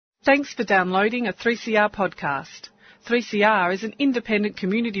Thanks for downloading a 3CR podcast. 3CR is an independent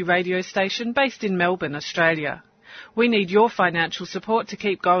community radio station based in Melbourne, Australia. We need your financial support to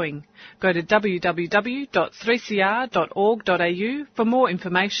keep going. Go to www.3cr.org.au for more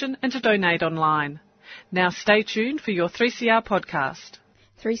information and to donate online. Now stay tuned for your 3CR podcast.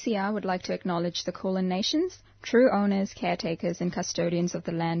 3CR would like to acknowledge the Kulin Nations, true owners, caretakers and custodians of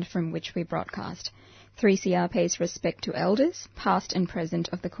the land from which we broadcast. 3CR pays respect to elders, past and present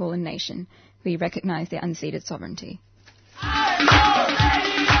of the Kulin Nation. We recognise their unceded sovereignty.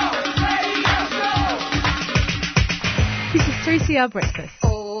 This is 3CR Breakfast.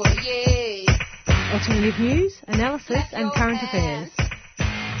 Oh, yeah. Alternative news, analysis and current affairs.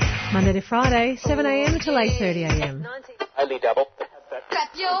 Monday to Friday, 7am till 8:30am. Only double.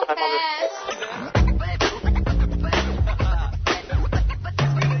 Clap your hands.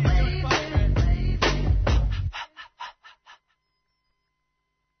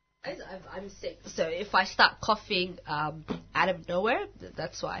 I'm sick, so if I start coughing out of nowhere,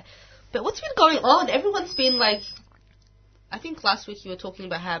 that's why. But what's been going on? Everyone's been like, I think last week you were talking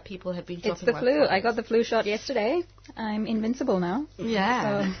about how people have been dropping. It's the flu. I got the flu shot yesterday. I'm invincible now.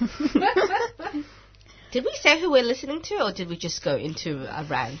 Yeah. So. Did we say who we're listening to, or did we just go into a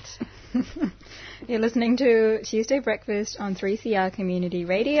rant? You're listening to Tuesday Breakfast on 3CR Community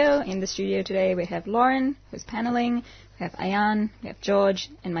Radio. In the studio today we have Lauren, who's panelling. We have Ayan, we have George,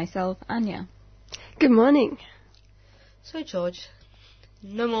 and myself, Anya. Good morning. So, George,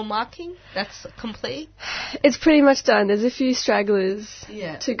 no more marking? That's complete? It's pretty much done. There's a few stragglers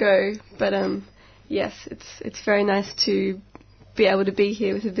to go, but yes, it's very nice to be able to be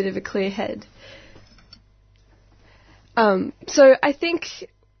here with a bit of a clear head. So I think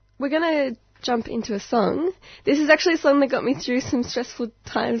we're going to jump into a song. This is actually a song that got me through some stressful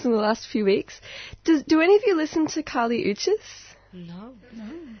times in the last few weeks. Do any of you listen to Kali Uchis? No.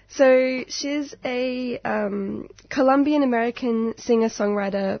 So she's a Colombian-American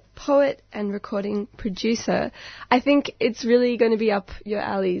singer-songwriter, poet and recording producer. I think it's really going to be up your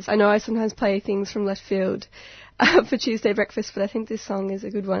alleys. I know I sometimes play things from left field for Tuesday Breakfast, but I think this song is a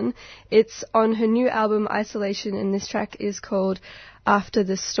good one. It's on her new album, Isolation, and this track is called After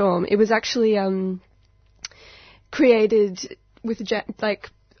the Storm. It was actually created with in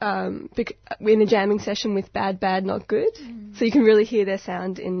a jamming session with Bad Bad Not Good, so you can really hear their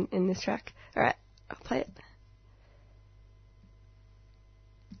sound in this track. All right, I'll play it.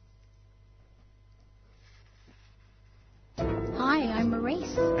 Hi, I'm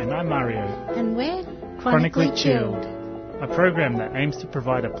Maurice. And I'm Mario. And we're Chronically Chilled, a program that aims to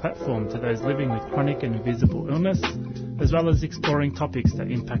provide a platform to those living with chronic and invisible illness, as well as exploring topics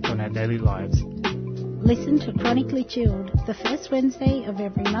that impact on our daily lives. Listen to Chronically Chilled, the first Wednesday of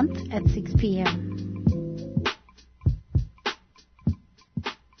every month at 6 p.m.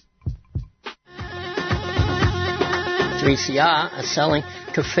 3CR are selling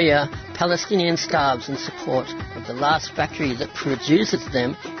keffiyeh Palestinian scarves in support of the last factory that produces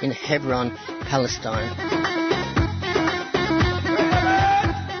them in Hebron, Palestine.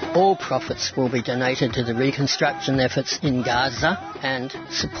 All profits will be donated to the reconstruction efforts in Gaza and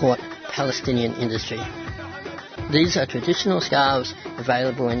support Palestinian industry. These are traditional scarves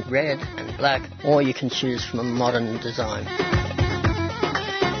available in red and black, or you can choose from a modern design.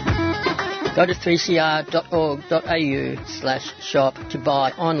 Go to 3cr.org.au/shop to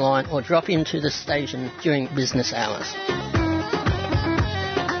buy online or drop into the station during business hours.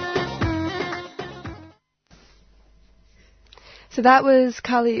 So that was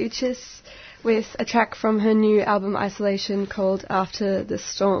Kali Uchis with a track from her new album Isolation called After the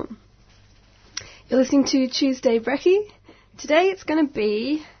Storm. You're listening to Tuesday Brekkie. Today it's going to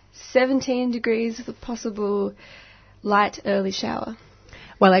be 17 degrees with a possible light early shower.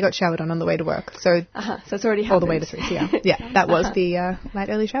 Well, I got showered on the way to work, so so it's already happened. All the way to 3CR. Yeah, that was the light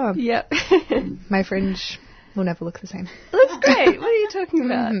early shower. Yep. My fringe will never look the same. Looks great. What are you talking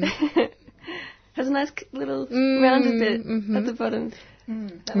about? Has a nice little rounded bit at the bottom.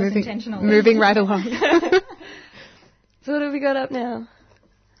 That was intentional. Moving right along. So what have we got up now?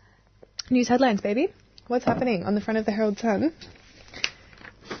 News headlines, baby. What's happening on the front of the Herald Sun?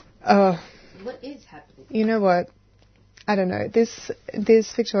 Oh. What is happening? You know what? I don't know. This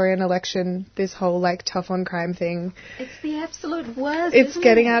Victorian election, this whole tough on crime thing. It's the absolute worst. It's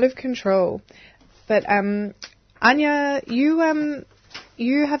getting out of control. But Anya, you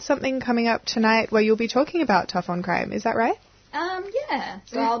have something coming up tonight where you'll be talking about tough on crime. Is that right? Yeah.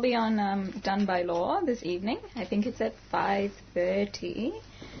 So I'll be on Done by Law this evening. I think it's at 5:30,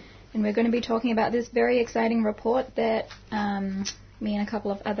 and we're going to be talking about this very exciting report that me and a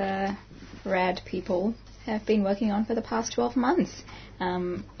couple of other rad people have been working on for the past 12 months.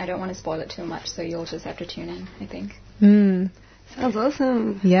 I don't want to spoil it too much, so you'll just have to tune in, I think. Sounds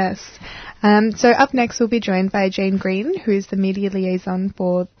awesome. Yes. So up next we'll be joined by Jane Green, who is the media liaison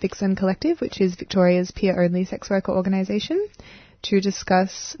for Vixen Collective, which is Victoria's peer-only sex worker organisation, to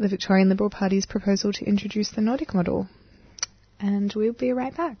discuss the Victorian Liberal Party's proposal to introduce the Nordic model. And we'll be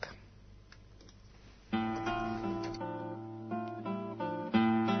right back.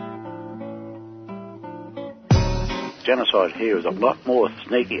 Genocide here is a lot more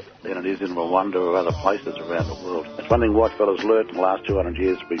sneaky than it is in Rwanda or other places around the world. It's one thing whitefellas learned in the last 200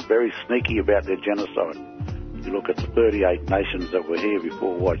 years, to be very sneaky about their genocide. You look at the 38 nations that were here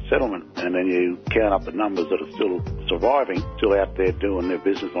before white settlement, and then you count up the numbers that are still surviving, still out there doing their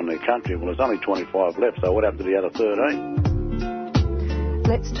business on their country. Well, there's only 25 left, so what happened to the other 13?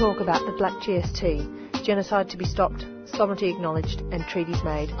 Let's talk about the Black GST. Genocide to be stopped, sovereignty acknowledged and treaties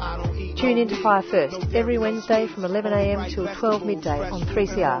made. Tune in to Fire First every Wednesday from 11am till 12 midday on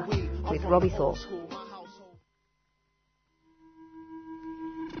 3CR with Robbie Thorpe.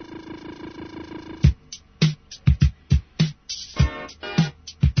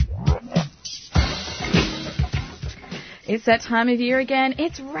 It's that time of year again.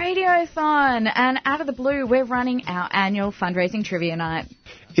 It's Radiothon, and out of the blue, we're running our annual fundraising trivia night.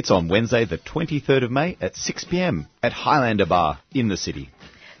 It's on Wednesday, the 23rd of May at 6 p.m. at Highlander Bar in the city.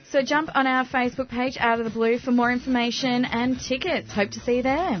 So jump on our Facebook page, Out of the Blue, for more information and tickets. Hope to see you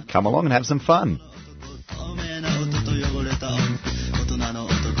there. Come along and have some fun.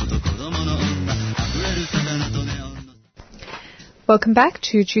 Welcome back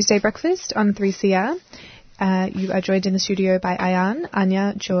to Tuesday Breakfast on 3CR. You are joined in the studio by Ayan,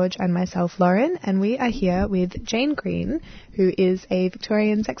 Anya, George and myself, Lauren, and we are here with Jane Green, who is a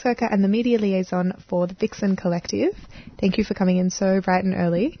Victorian sex worker and the media liaison for the Vixen Collective. Thank you for coming in so bright and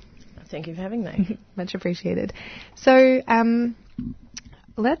early. Thank you for having me. Much appreciated. So,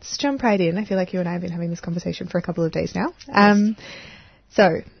 let's jump right in. I feel like you and I have been having this conversation for a couple of days now. Yes.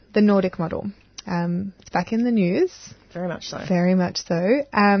 So, the Nordic model. It's back in the news. Very much so. Very much so.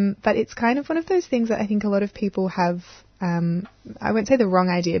 But it's kind of one of those things that I think a lot of people have, I won't say the wrong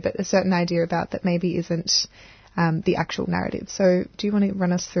idea, but a certain idea about that maybe isn't the actual narrative. So do you want to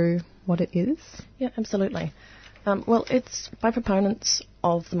run us through what it is? Yeah, absolutely. Well, it's by proponents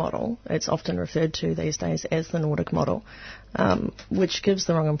of the model. It's often referred to these days as the Nordic model, which gives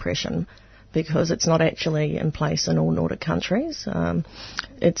the wrong impression, because it's not actually in place in all Nordic countries.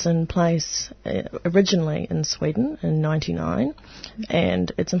 It's in place originally in Sweden in 1999,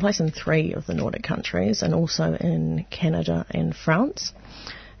 and it's in place in 3 of the Nordic countries, and also in Canada and France.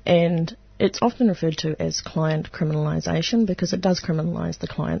 And it's often referred to as client criminalisation because it does criminalise the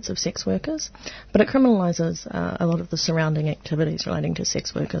clients of sex workers, but it criminalises a lot of the surrounding activities relating to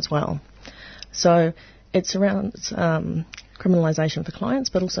sex work as well. So it surrounds criminalisation for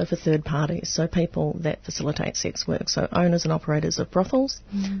clients, but also for third parties, so people that facilitate sex work, so owners and operators of brothels,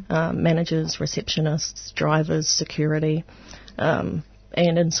 managers, receptionists, drivers, security. And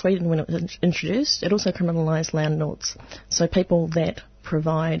in Sweden, when it was introduced, it also criminalised landlords, so people that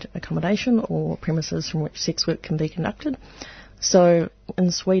provide accommodation or premises from which sex work can be conducted. So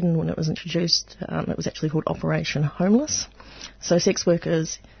in Sweden, when it was introduced, it was actually called Operation Homeless. So sex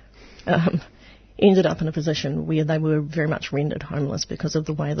workers ended up in a position where they were very much rendered homeless because of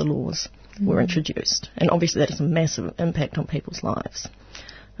the way the laws were introduced. And obviously that has a massive impact on people's lives.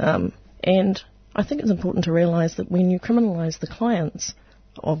 And I think it's important to realise that when you criminalise the clients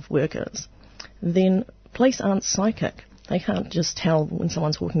of workers, then police aren't psychic. They can't just tell when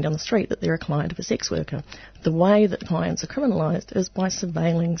someone's walking down the street that they're a client of a sex worker. The way that clients are criminalised is by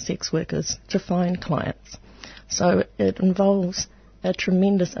surveilling sex workers to find clients. So it involves a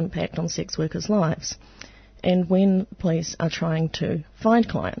tremendous impact on sex workers' lives. And when police are trying to find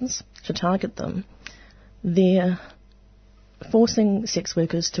clients, to target them, they're forcing sex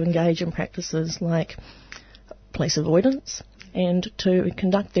workers to engage in practices like police avoidance and to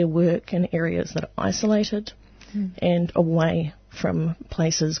conduct their work in areas that are isolated and away from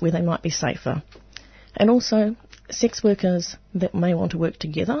places where they might be safer. And also, sex workers that may want to work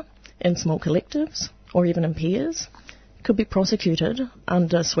together in small collectives or even in pairs could be prosecuted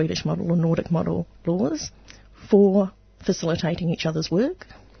under Swedish model or Nordic model laws for facilitating each other's work,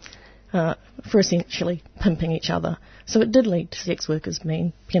 for essentially pimping each other. So it did lead to sex workers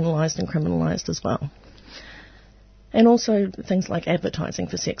being penalised and criminalised as well. And also things like advertising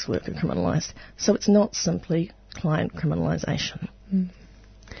for sex work are criminalised. So it's not simply client criminalisation.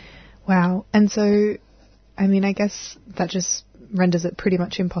 Wow. And so, I mean, I guess that just renders it pretty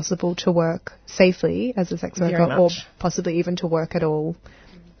much impossible to work safely as a sex worker or possibly even to work at all.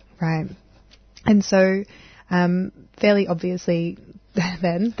 Right. And so, fairly obviously,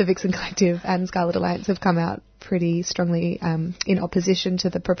 then, the Vixen Collective and Scarlet Alliance have come out pretty strongly in opposition to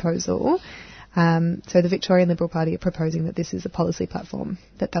the proposal. So the Victorian Liberal Party are proposing that this is a policy platform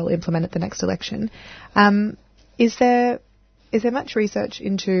that they'll implement at the next election. Is there much research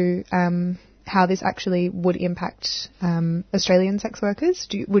into how this actually would impact Australian sex workers?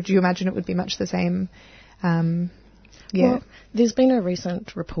 Would you imagine it would be much the same? Well, there's been a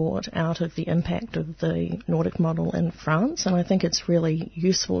recent report out of the impact of the Nordic model in France, and I think it's really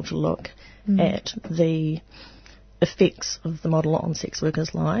useful to look at the effects of the model on sex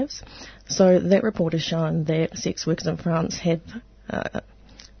workers' lives. So that report has shown that sex workers in France have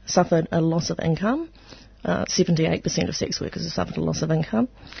suffered a loss of income. 78% of sex workers have suffered a loss of income.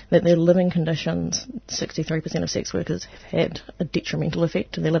 That their living conditions, 63% of sex workers have had a detrimental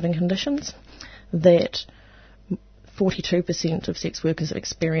effect to their living conditions. That 42% of sex workers have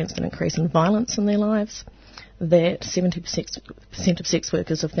experienced an increase in violence in their lives. That 70% of sex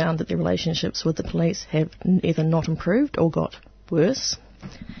workers have found that their relationships with the police have either not improved or got worse.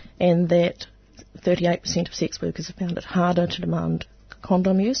 And that 38% of sex workers have found it harder to demand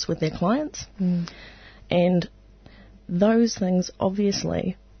condom use with their clients. And those things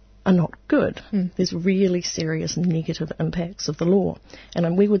obviously are not good. There's really serious negative impacts of the law.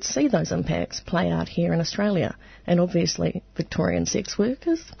 And we would see those impacts play out here in Australia. And obviously Victorian sex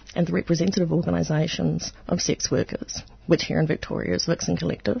workers and the representative organisations of sex workers, which here in Victoria is Vixen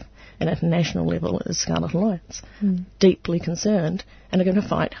Collective and at a national level is Scarlet Alliance, deeply concerned and are going to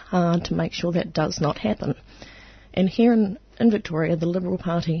fight hard to make sure that does not happen. And here in Victoria, the Liberal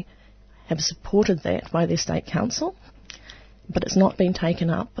Party have supported that by their state council, but it's not been taken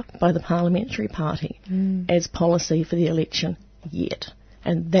up by the parliamentary party as policy for the election yet.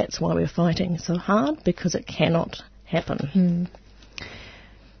 And that's why we're fighting so hard, because it cannot happen.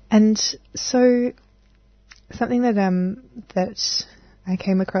 And so something that that I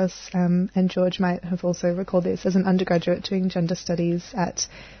came across, and George might have also recalled this, as an undergraduate doing gender studies at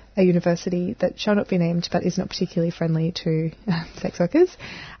a university that shall not be named but is not particularly friendly to sex workers.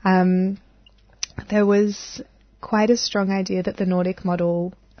 There was quite a strong idea that the Nordic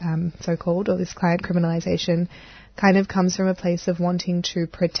model, so-called, or this client criminalisation, kind of comes from a place of wanting to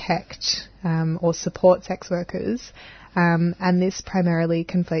protect or support sex workers, and this primarily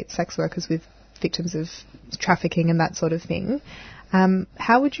conflates sex workers with victims of trafficking and that sort of thing.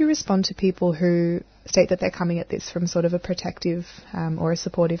 How would you respond to people who state that they're coming at this from sort of a protective or a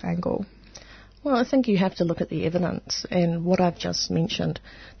supportive angle? Well, I think you have to look at the evidence, and what I've just mentioned,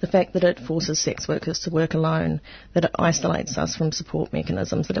 the fact that it forces sex workers to work alone, that it isolates us from support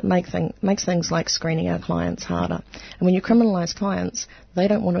mechanisms, that it makes things like screening our clients harder. And when you criminalise clients, they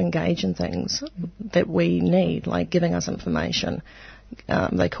don't want to engage in things that we need, like giving us information.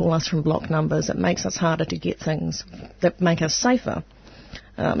 They call us from block numbers. It makes us harder to get things that make us safer.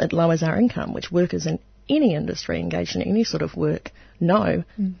 It lowers our income, which workers in any industry engaged in any sort of work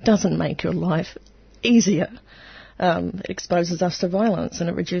doesn't make your life easier. It exposes us to violence and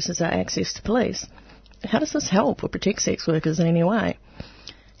it reduces our access to police. How does this help or protect sex workers in any way?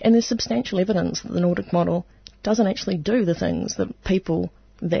 And there's substantial evidence that the Nordic model doesn't actually do the things that people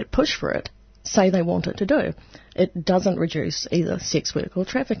that push for it say they want it to do. It doesn't reduce either sex work or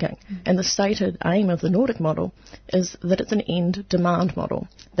trafficking. And the stated aim of the Nordic model is that it's an end demand model,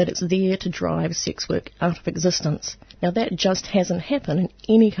 that it's there to drive sex work out of existence. Now that just hasn't happened in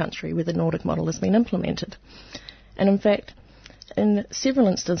any country where the Nordic model has been implemented. And in fact, in several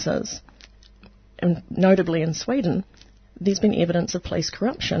instances, and notably in Sweden, there's been evidence of police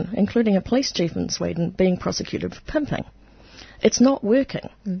corruption, including a police chief in Sweden being prosecuted for pimping. It's not working.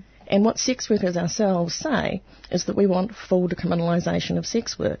 And what sex workers ourselves say is that we want full decriminalisation of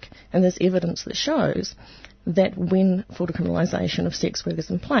sex work. And there's evidence that shows that when full decriminalisation of sex work is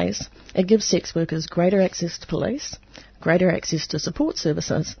in place, it gives sex workers greater access to police, greater access to support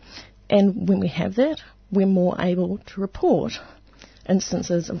services. And when we have that, we're more able to report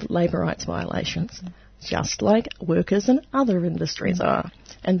instances of labour rights violations, just like workers in other industries are.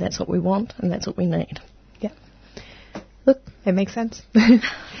 And that's what we want and that's what we need. Yeah. Look, it makes sense.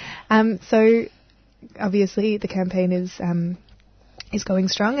 So obviously the campaign is going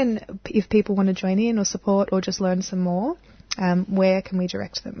strong, and if people want to join in or support or just learn some more, where can we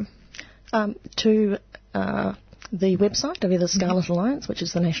direct them? To the website of either Scarlet Alliance, which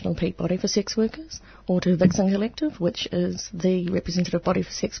is the national peak body for sex workers, or to Vixen Collective, which is the representative body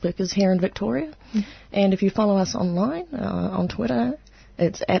for sex workers here in Victoria. And if you follow us online, on Twitter,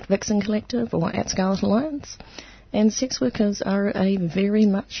 it's at Vixen Collective or at Scarlet Alliance. And sex workers are a very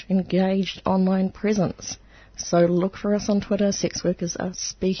much engaged online presence. So look for us on Twitter. Sex workers are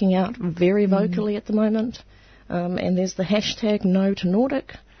speaking out very vocally at the moment. And there's the hashtag No to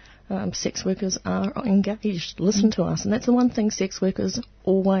Nordic. Sex workers are engaged. Listen to us. And that's the one thing sex workers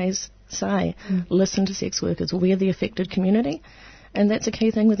always say. Listen to sex workers. We're the affected community. And that's a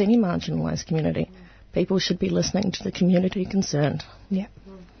key thing with any marginalised community. People should be listening to the community concerned. Yeah.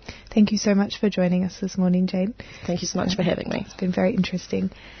 Thank you so much for joining us this morning, Jane. Thank you so much for having me. It's been very interesting.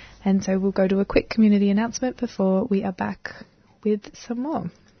 And so we'll go to a quick community announcement before we are back with some more.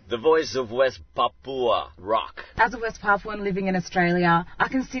 The voice of West Papua, rock. As a West Papuan living in Australia, I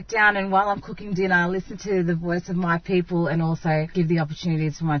can sit down and while I'm cooking dinner, listen to the voice of my people and also give the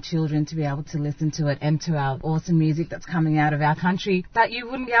opportunities for my children to be able to listen to it and to our awesome music that's coming out of our country that you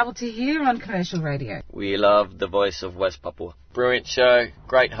wouldn't be able to hear on commercial radio. We love the voice of West Papua. Brilliant show,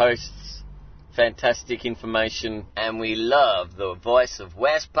 great hosts, fantastic information, and we love the voice of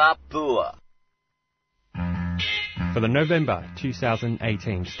West Papua. For the November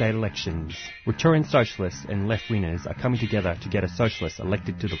 2018 state elections, Victorian Socialists and left-wingers are coming together to get a socialist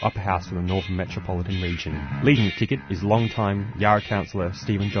elected to the upper house of the Northern Metropolitan region. Leading the ticket is long-time Yarra councillor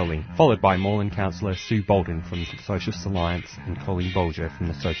Stephen Jolly, followed by Moreland councillor Sue Bolton from the Socialist Alliance and Colleen Bolger from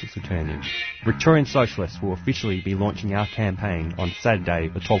the Socialist Alternative. Victorian Socialists will officially be launching our campaign on Saturday,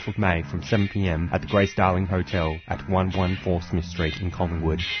 the 12th of May from 7 p.m. at the Grace Darling Hotel at 114 Smith Street in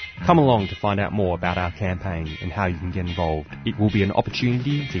Collingwood. Come along to find out more about our campaign and how you can get involved. It will be an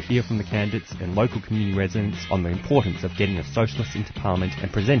opportunity to hear from the candidates and local community residents on the importance of getting a socialist into Parliament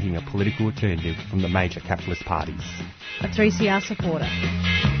and presenting a political alternative from the major capitalist parties. A 3CR supporter.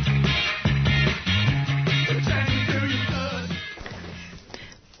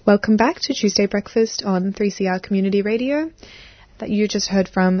 Welcome back to Tuesday Breakfast on 3CR Community Radio. That you just heard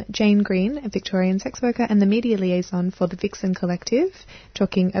from Jane Green, a Victorian sex worker and the media liaison for the Vixen Collective,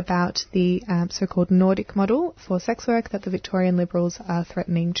 talking about the so-called Nordic model for sex work that the Victorian Liberals are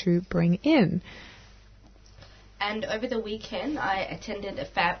threatening to bring in. And over the weekend, I attended a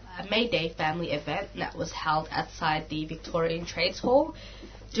May Day family event that was held outside the Victorian Trades Hall.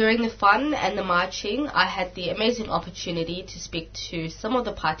 During the fun and the marching, I had the amazing opportunity to speak to some of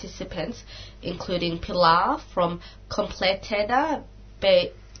the participants, including Pilar from Completeda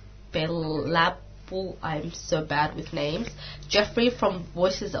Belabu, I'm so bad with names, Jeffrey from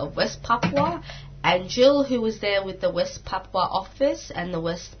Voices of West Papua, and Jill, who was there with the West Papua office and the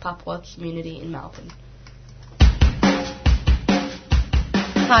West Papua community in Melbourne.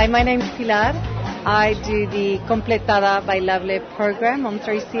 Hi, my name's Pilar. I do the Completada Bailable program on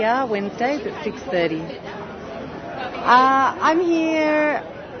 3CR Wednesdays at 6:30. I'm here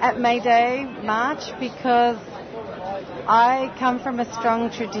at May Day March because I come from a strong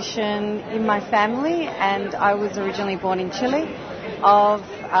tradition in my family, and I was originally born in Chile, of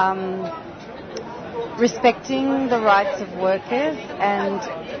respecting the rights of workers and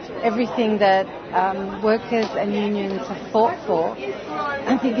everything that workers and unions have fought for.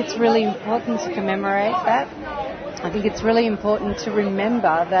 I think it's really important to commemorate that. I think it's really important to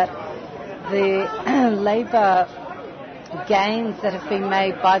remember that the labour gains that have been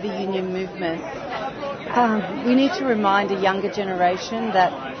made by the union movement, we need to remind a younger generation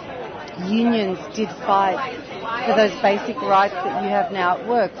that unions did fight for those basic rights that you have now at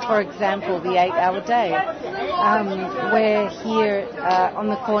work. For example, the 8-hour day, where here on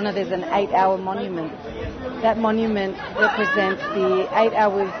the corner there's an 8-hour monument. That monument represents the 8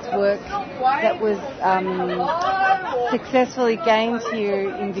 hours work that was successfully gained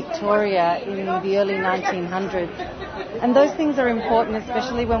here in Victoria in the early 1900s. And those things are important,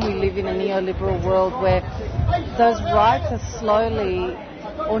 especially when we live in a neoliberal world where those rights are slowly,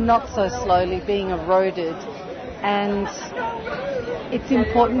 or not so slowly, being eroded. And it's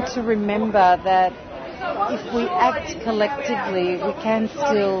important to remember that if we act collectively, we can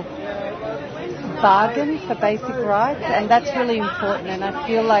still bargain for basic rights, and that's really important. And I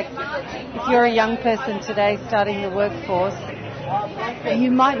feel like if you're a young person today starting the workforce,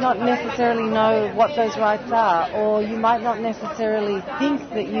 you might not necessarily know what those rights are, or you might not necessarily think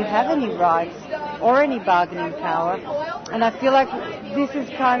that you have any rights or any bargaining power. And I feel like this is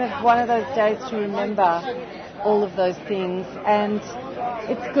kind of one of those days to remember all of those things. And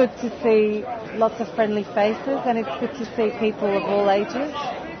it's good to see lots of friendly faces, and it's good to see people of all ages.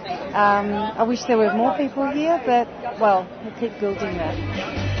 I wish there were more people here, but, well, we'll keep building that.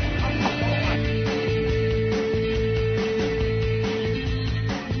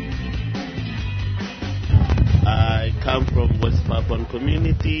 I come from West Papuan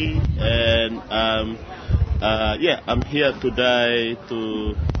community, and I'm here today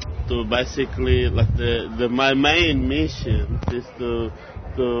to basically, like, my main mission is to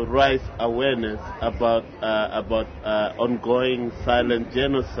to raise awareness about ongoing silent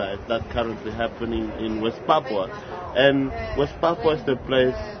genocide that's currently happening in West Papua. And West Papua is the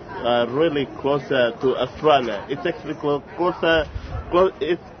place really closer to Australia. It's actually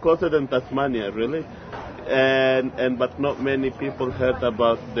it's closer than Tasmania, really. But not many people heard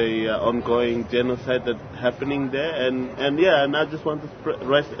about the ongoing genocide that's happening there. And I just want to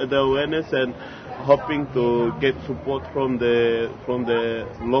raise the awareness and hoping to get support from the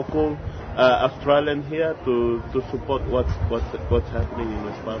local Australian here to support what's happening in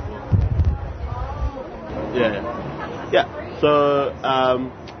West Papua. So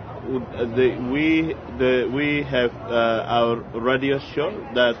we have our radio show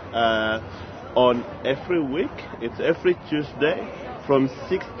that on every week. It's every Tuesday from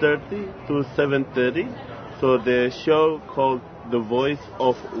 6:30 to 7:30. So the show called The Voice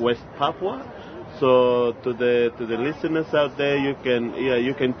of West Papua. So to the listeners out there, you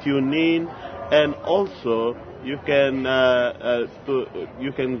can tune in, and also you can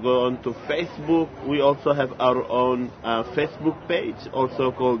go on to Facebook. We also have our own Facebook page,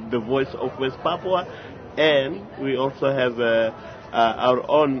 also called The Voice of West Papua, and we also have our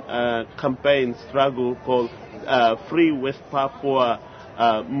own campaign struggle called Free West Papua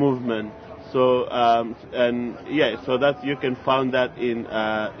Movement. So so that you can find that in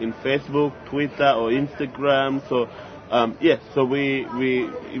Facebook, Twitter, or Instagram. So so we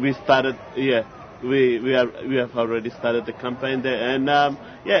started. We have already started the campaign there, and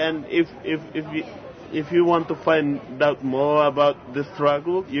and if you want to find out more about the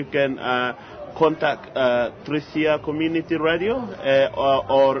struggle, you can contact 3CR Community Radio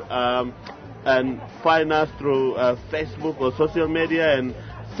and find us through Facebook or social media and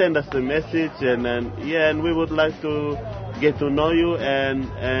send us a message, and we would like to get to know you and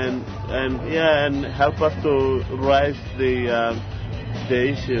help us to raise the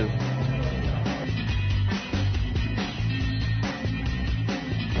issue.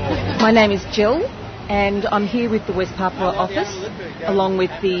 My name is Jill, and I'm here with the West Papua office, along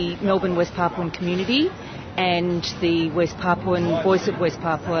with the Melbourne West Papuan community and the West Papuan Voice of West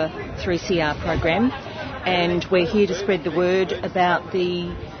Papua 3CR program. And we're here to spread the word about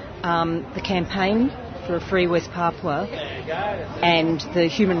the campaign for a free West Papua and the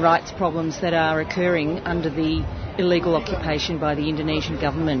human rights problems that are occurring under the illegal occupation by the Indonesian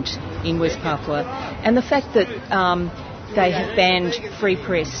government in West Papua, and the fact that they have banned free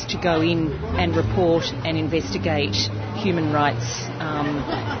press to go in and report and investigate human rights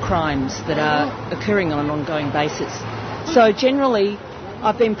crimes that are occurring on an ongoing basis. So generally,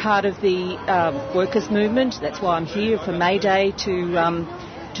 I've been part of the workers' movement. That's why I'm here for May Day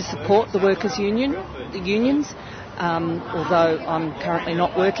to support the workers' unions, although I'm currently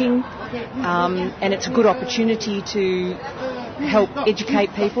not working. And it's a good opportunity to help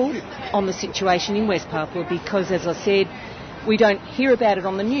educate people on the situation in West Papua because, as I said, we don't hear about it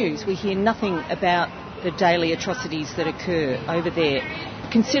on the news. We hear nothing about the daily atrocities that occur over there.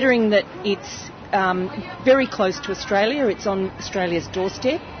 Considering that it's very close to Australia, it's on Australia's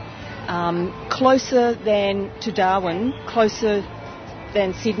doorstep, closer than to Darwin, closer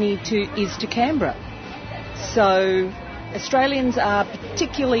than Sydney is to Canberra. So Australians are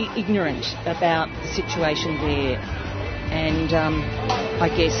particularly ignorant about the situation there. And I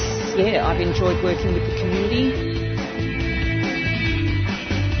guess, I've enjoyed working with the community.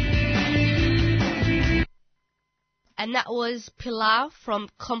 And that was Pilar from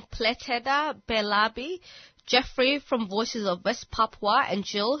Completada Belabi, Jeffrey from Voices of West Papua, and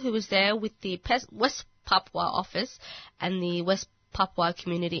Jill, who was there with the West Papua office and the West Papua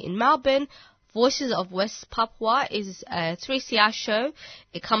community in Melbourne. Voices of West Papua is a 3CR show.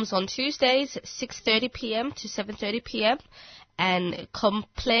 It comes on Tuesdays, 6:30 p.m. to 7:30 p.m. And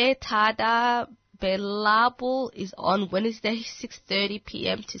Completada Belabu is on Wednesday, 6:30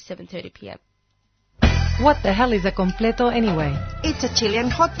 p.m. to 7:30 p.m. What the hell is a completo anyway? It's a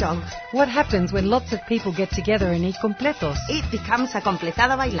Chilean hot dog. What happens when lots of people get together and eat completos? It becomes a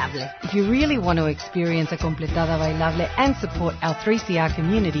completada bailable. If you really want to experience a completada bailable and support our 3CR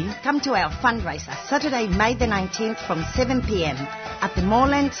community, come to our fundraiser Saturday, May the 19th from 7 p.m. at the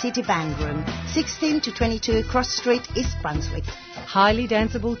Moreland City Band Room, 16 to 22 Cross Street, East Brunswick. Highly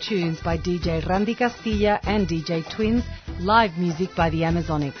danceable tunes by DJ Randy Castilla and DJ Twins, live music by the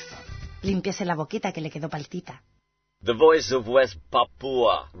Amazonics. Límpiese la boquita que le quedó paltita. The Voice of West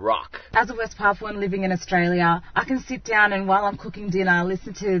Papua rock. As a West Papuan living in Australia, I can sit down and while I'm cooking dinner,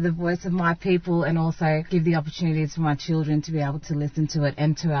 listen to the voice of my people and also give the opportunities for my children to be able to listen to it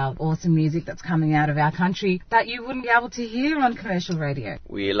and to our awesome music that's coming out of our country that you wouldn't be able to hear on commercial radio.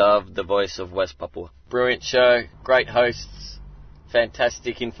 We love The Voice of West Papua. Brilliant show, great hosts,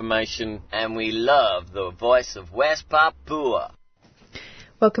 fantastic information, and we love the voice of West Papua.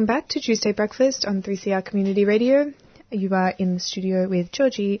 Welcome back to Tuesday Breakfast on 3CR Community Radio. You are in the studio with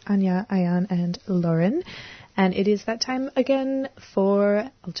Georgie, Anya, Ayan and Lauren. And it is that time again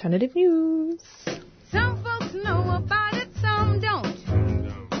for Alternative News. Some folks know about it, some don't.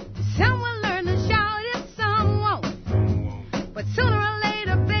 Some will learn to shout it, some won't. But sooner or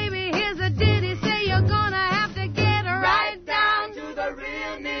later, baby, here's a ditty. Say you're gonna have to get right down to the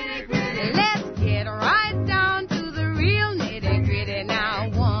real nitty-gritty. Let's get right down to the real nitty-gritty now.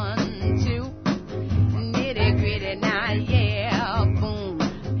 1, 2, nitty-gritty now, yeah, boom.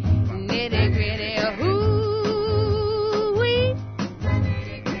 Nitty-gritty, hoo-wee.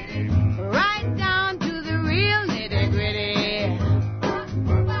 Right down to the real nitty-gritty.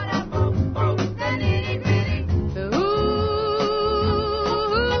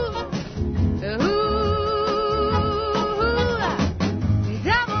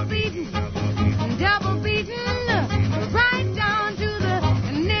 Double beaten, right down to the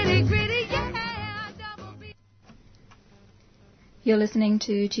nitty-gritty, yeah, double beaten. You're listening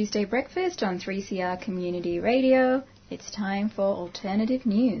to Tuesday Breakfast on 3CR Community Radio. It's time for Alternative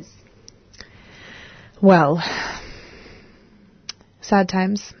News. Well, sad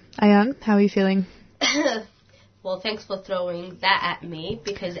times. Ayan, how are you feeling? Well, thanks for throwing that at me,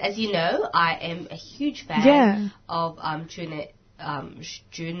 because as you know, I am a huge fan of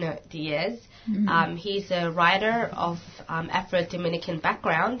Junot Diaz. Mm-hmm. He's a writer of Afro-Dominican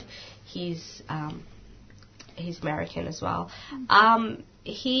background. He's American as well.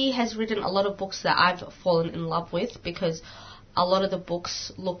 He has written a lot of books that I've fallen in love with, because a lot of the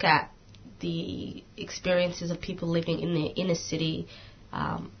books look at the experiences of people living in the inner city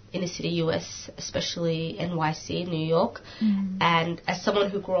US, especially NYC, New York. Mm. And as someone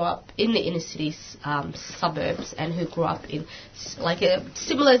who grew up in the inner city suburbs, and who grew up in I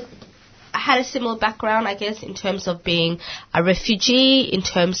had a similar background, I guess, in terms of being a refugee, in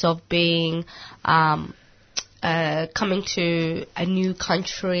terms of being coming to a new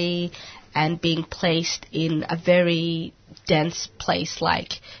country and being placed in a very dense place,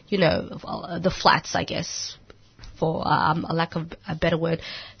 like, the flats, I guess, for a lack of a better word.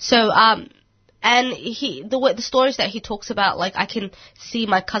 So, and the stories that he talks about, like, I can see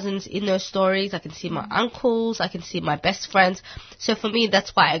my cousins in those stories, I can see my uncles, I can see my best friends. So for me,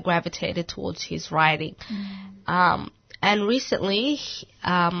 that's why I gravitated towards his writing. And recently,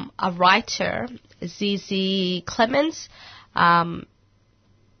 a writer, Zizi Clemens,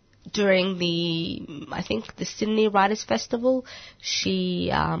 during the Sydney Writers' Festival,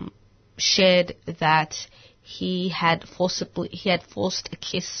 she shared that he had forced a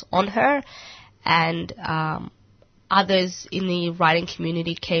kiss on her, and others in the writing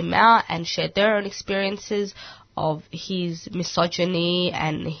community came out and shared their own experiences of his misogyny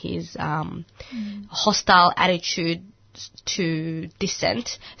and his hostile attitude to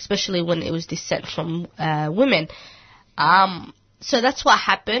dissent, especially when it was dissent from women. So that's what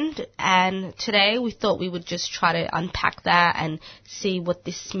happened, and today we thought we would just try to unpack that and see what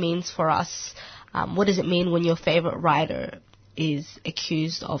this means for us. What does it mean when your favorite writer is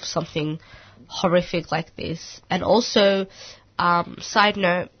accused of something horrific like this? And also, side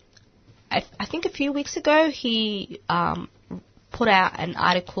note, I think a few weeks ago he put out an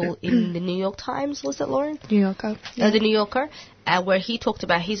article in the New York Times, was it, Lauren? New Yorker. The New Yorker, where he talked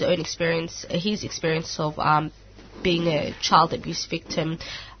about his own experience, of being a child abuse victim,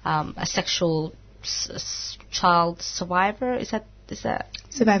 a sexual child survivor. Is that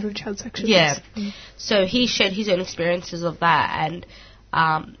survivor of child sexual abuse? Yeah. So he shared his own experiences of that, and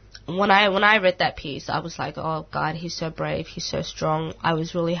when I read that piece, I was like, oh God, he's so brave, he's so strong. I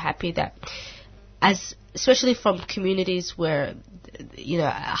was really happy that, especially from communities where,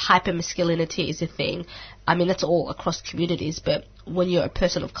 hypermasculinity is a thing. I mean, that's all across communities, but when you're a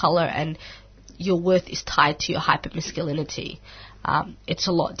person of color and your worth is tied to your hypermasculinity, it's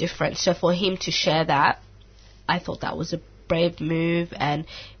a lot different. So for him to share that, I thought that was a brave move, and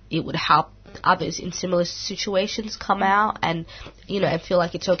it would help others in similar situations come out and, and feel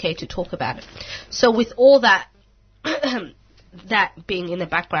like it's okay to talk about it. So with all that, that being in the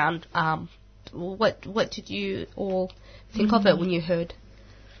background, what did you all think of it when you heard?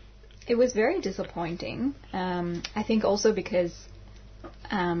 It was very disappointing. I think also because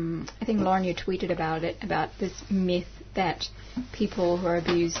I think, Lauren, you tweeted about this myth that people who are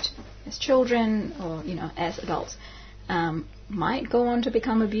abused as children or, as adults might go on to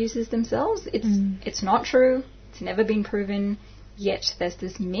become abusers themselves. It's not true. It's never been proven. Yet there's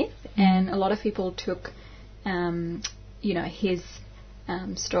this myth, and a lot of people took, his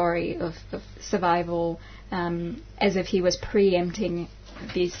story of survival, as if he was preempting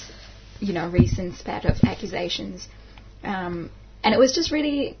this, recent spat of accusations. And it was just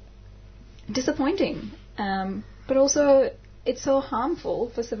really disappointing. But also, it's so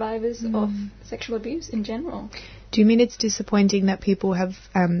harmful for survivors of sexual abuse in general. Do you mean it's disappointing that people have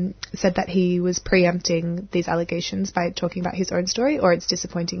said that he was preempting these allegations by talking about his own story, or it's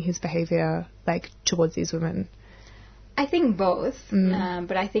disappointing his behaviour, towards these women? I think both.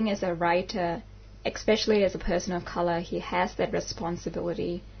 But I think as a writer, especially as a person of colour, he has that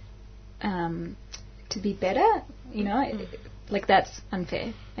responsibility to be better. That's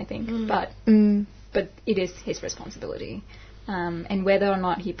unfair, I think. But it is his responsibility. And whether or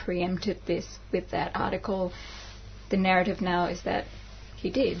not he preempted this with that article, the narrative now is that he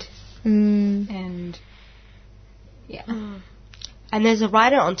did. And yeah. And there's a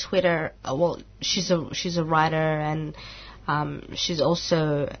writer on Twitter. She's a writer, and she's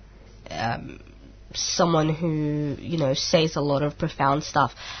also someone who says a lot of profound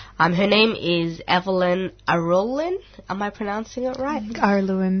stuff. Her name is Evelyn Arulin. Am I pronouncing it right?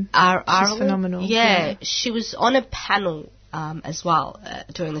 Arulin. She's phenomenal. Yeah, she was on a panel as well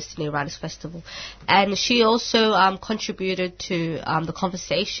during the Sydney Writers' Festival, and she also contributed to the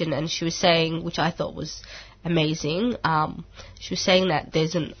conversation. And she was saying, which I thought was amazing. She was saying that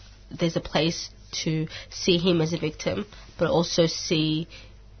there's a place to see him as a victim, but also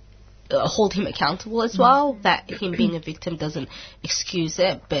hold him accountable as well. That him being a victim doesn't excuse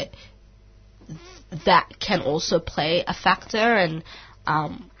it, but that can also play a factor.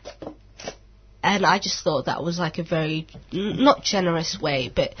 And I just thought that was a very not generous way,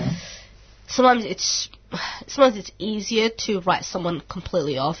 but sometimes it's easier to write someone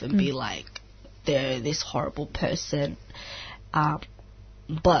completely off and be like, they're this horrible person.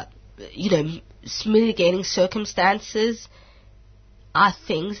 But mitigating circumstances are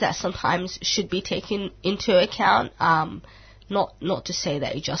things that sometimes should be taken into account. Not to say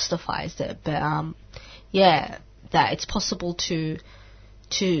that it justifies it, but that it's possible to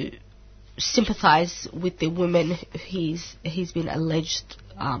sympathize with the women he's been alleged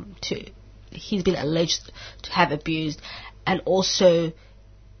to have abused, and also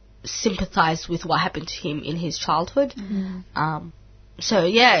sympathize with what happened to him in his childhood. So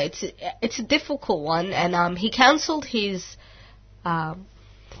yeah, it's a difficult one, and he cancelled his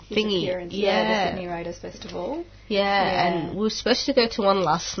thingy. Appearance, the Sydney Writers' Festival. Yeah, and we were supposed to go to one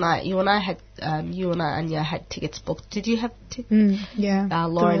last night. You and I, Anya, had tickets booked. Did you have tickets? Yeah.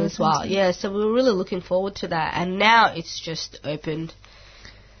 Lauren as well. Yeah, so we were really looking forward to that. And now it's just opened.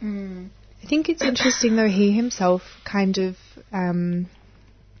 I think it's interesting, though, he himself kind of... and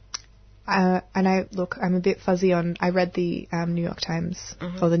I'm a bit fuzzy on... I read the New York Times,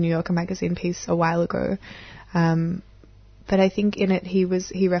 or the New Yorker magazine piece a while ago. But I think in it he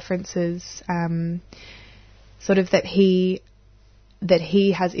references... sort of that he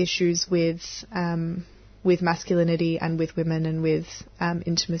has issues with masculinity and with women and with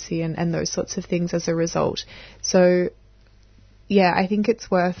intimacy and those sorts of things as a result. So, yeah, I think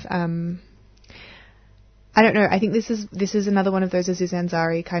it's worth. I don't know. I think this is another one of those Aziz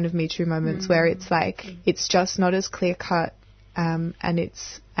Ansari kind of Me Too moments where it's it's just not as clear cut, and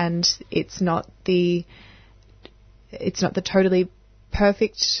it's not the totally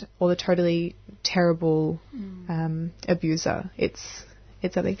perfect or the totally terrible abuser. It's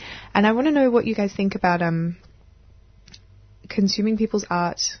something. And I want to know what you guys think about consuming people's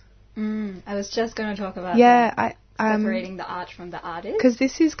art. I was just going to talk about separating the art from the artist, because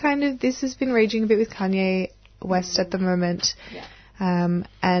this has been raging a bit with Kanye West at the moment.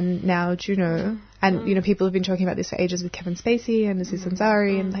 And now Juno, and people have been talking about this for ages with Kevin Spacey and Aziz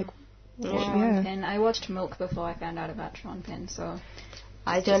Ansari and Sean Penn. I watched Milk before I found out about Sean Penn, so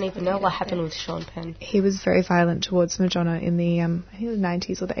I don't even know what happened with Sean Penn. He was very violent towards Madonna in the I think the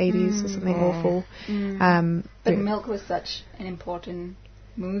 90s or the 80s or something awful. But Milk was such an important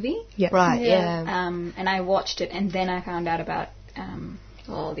movie. Yes. Right, and I watched it, and then I found out about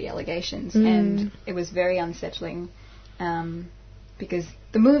all the allegations, and it was very unsettling because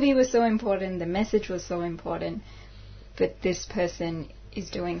the movie was so important, the message was so important, but this person is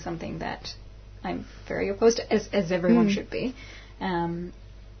doing something that I'm very opposed to, as everyone should be.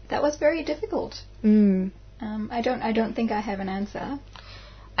 That was very difficult. I don't think I have an answer.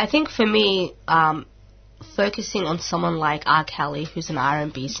 I think for me, focusing on someone like R. Kelly, who's an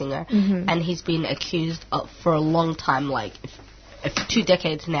R&B singer, and he's been accused for a long time, 2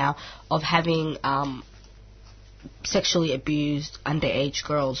 decades now, of having sexually abused underage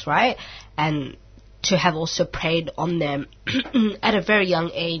girls, right? And to have also preyed on them at a very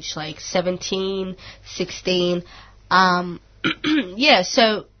young age, 17, 16. yeah,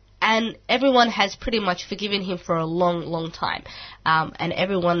 so, and everyone has pretty much forgiven him for a long, long time. And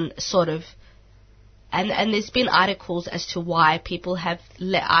everyone sort of, and there's been articles as to why people have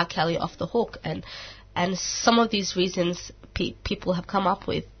let R. Kelly off the hook. And some of these reasons people have come up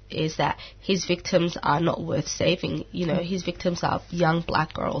with is that his victims are not worth saving. You know, his victims are young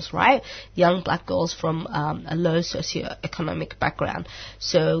black girls, right? Young black girls from a low socioeconomic background.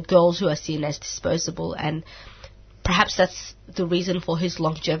 So girls who are seen as disposable, and perhaps that's the reason for his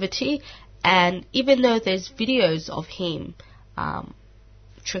longevity. And even though there's videos of him,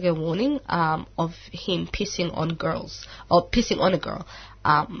 trigger warning, of him pissing on girls, or pissing on a girl,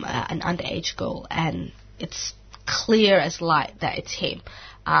 an underage girl, and it's clear as light that it's him.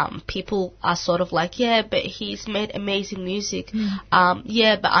 People are sort of like, yeah, but he's made amazing music.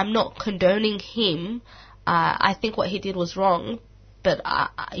 Yeah, but I'm not condoning him. I think what he did was wrong, but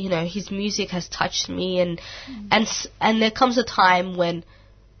you know, his music has touched me, and there comes a time when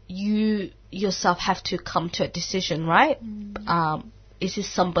you yourself have to come to a decision, right? Is this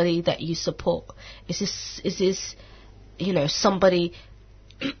somebody that you support? Is this you know, somebody?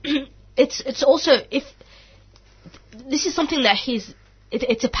 It's also, if this is something that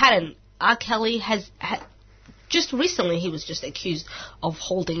it's a pattern. R. Kelly has just recently, he was just accused of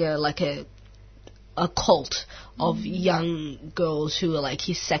holding a cult of young girls who are like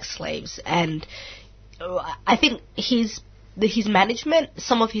his sex slaves, and I think his management,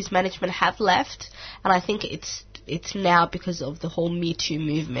 some of his management have left, and I think it's now because of the whole Me Too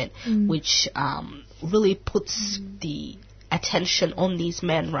movement, which really puts the attention on these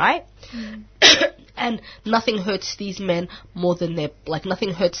men, right? And nothing hurts these men more than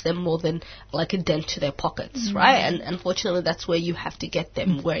nothing hurts them more than like a dent to their pockets, right? And unfortunately, that's where you have to get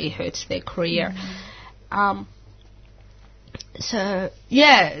them, where it hurts their career. So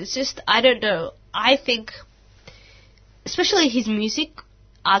yeah, it's just, I don't know. I think, especially his music,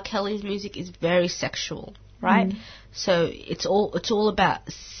 R. Kelly's music is very sexual, right? So it's all about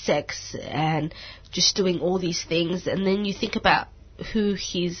sex and just doing all these things, and then you think about who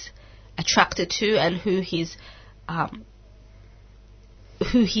he's attracted to and who he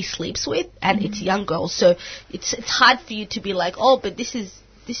sleeps with, and it's young girls. So it's hard for you to be like, oh, but this is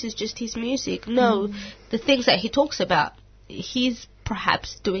just his music. No, the things that he talks about, he's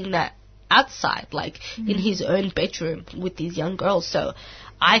perhaps doing that outside, like in his own bedroom with these young girls. So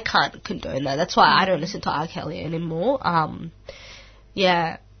I can't condone that. That's why I don't listen to R. Kelly anymore.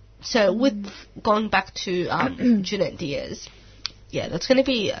 Yeah. So with going back to Jeanette Diaz, yeah, that's going to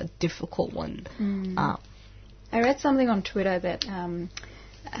be a difficult one. I read something on Twitter that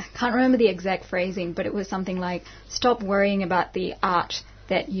I can't remember the exact phrasing, but it was something like, stop worrying about the art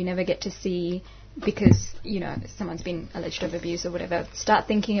that you never get to see because, you know, someone's been alleged of abuse or whatever. Start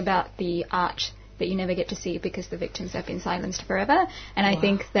thinking about the art that you never get to see because the victims have been silenced forever. And I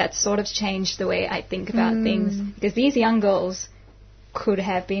think that's sort of changed the way I think about things, because these young girls could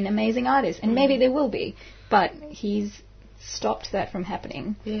have been amazing artists, and maybe they will be, but he's stopped that from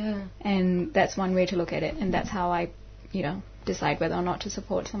happening. Yeah. And that's one way to look at it, and that's how I, you know, decide whether or not to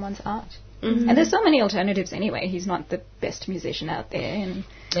support someone's art. And there's so many alternatives anyway. He's not the best musician out there, and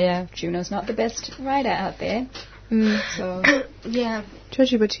Juno's not the best writer out there. So, yeah.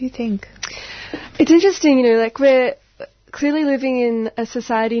 Georgie, what do you think? It's interesting, you know, like we're clearly living in a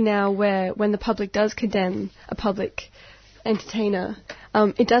society now where when the public does condemn a public entertainer,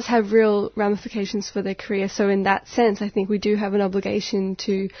 it does have real ramifications for their career. So in that sense, I think we do have an obligation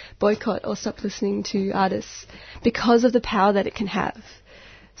to boycott or stop listening to artists because of the power that it can have.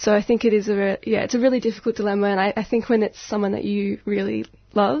 So I think it is it's a really difficult dilemma, and I think when it's someone that you really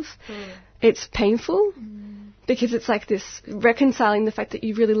love, it's painful because it's like this reconciling the fact that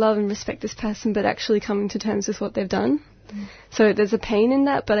you really love and respect this person, but actually coming to terms with what they've done. So there's a pain in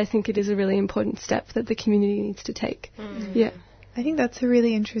that, but I think it is a really important step that the community needs to take. Yeah. I think that's a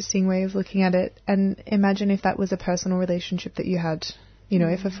really interesting way of looking at it. And imagine if that was a personal relationship that you had. You know,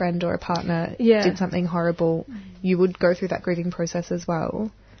 if a friend or a partner did something horrible, you would go through that grieving process as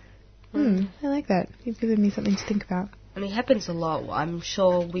well. I like that. You've given me something to think about. I mean, it happens a lot. I'm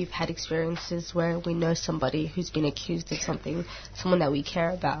sure we've had experiences where we know somebody who's been accused of something, someone that we care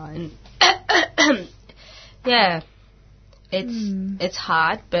about. And yeah, it's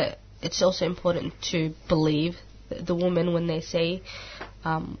hard, but it's also important to believe the woman when they say,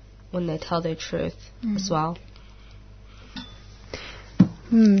 when they tell their truth as well.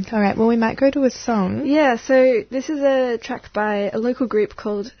 All right, well, we might go to a song. Yeah, so this is a track by a local group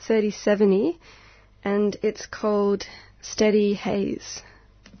called 3070, and it's called Steady Haze.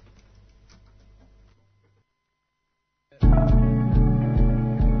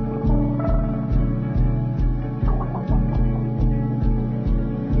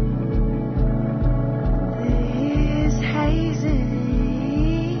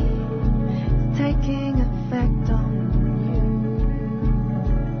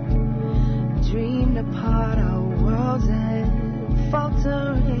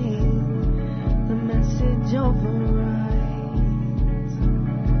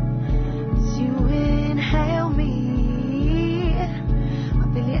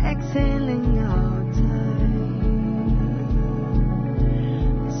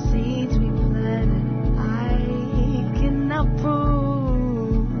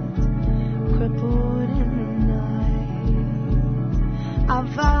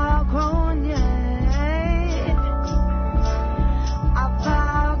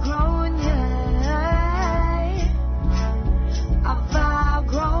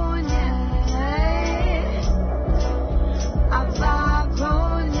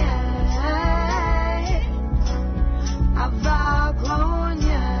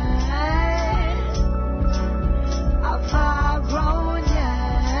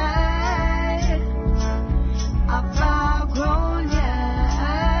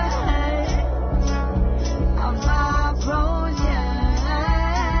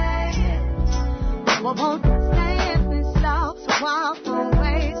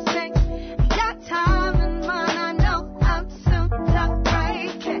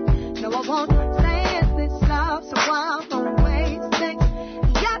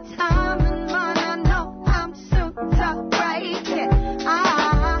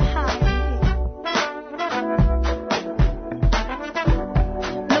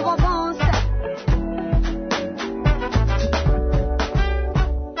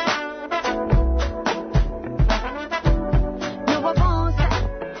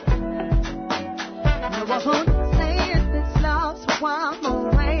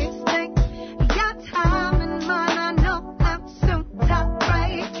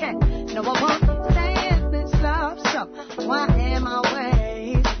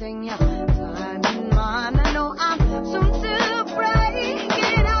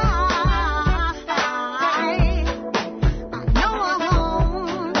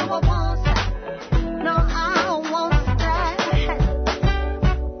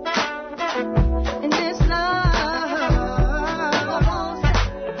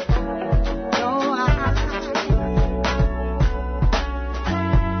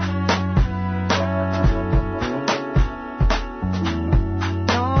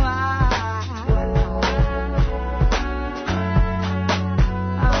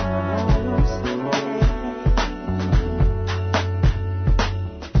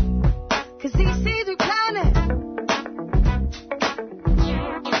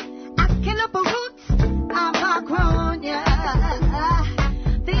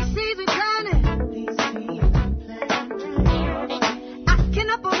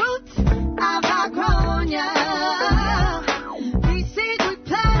 up roots, I've grown ya. These seeds we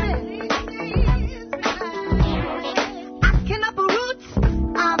planted, asking up roots,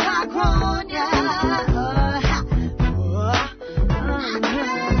 I've grown ya.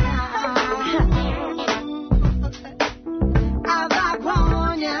 I've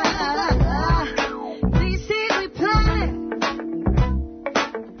grown ya. These seeds we planted,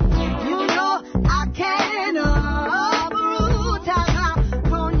 you know I can't uproot. I've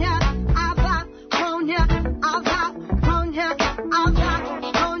grown ya. I've grown ya. I've grown ya. I've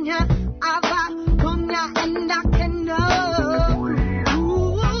grown ya. I've grown ya, and I can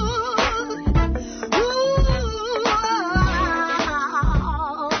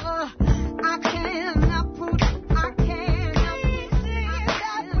I can't uproot. I can't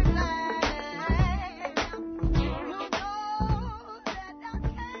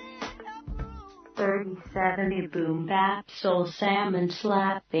 .3070 boom bap, soul salmon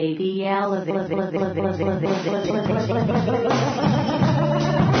slap, baby elevate.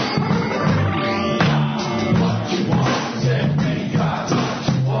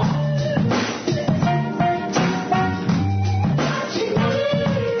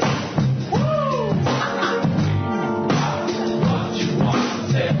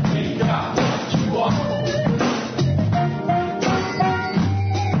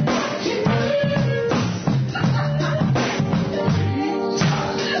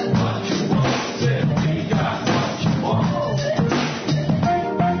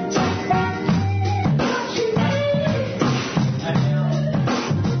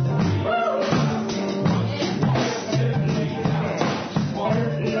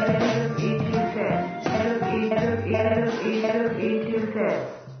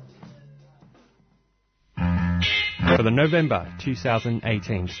 For the November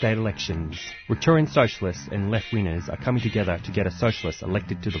 2018 state elections, Victorian Socialists and left-wingers are coming together to get a socialist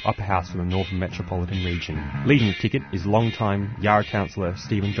elected to the upper house for the Northern Metropolitan region. Leading the ticket is long-time Yarra councillor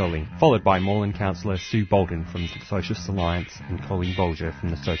Stephen Jolly, followed by Moreland councillor Sue Bolton from the Socialist Alliance and Colleen Bolger from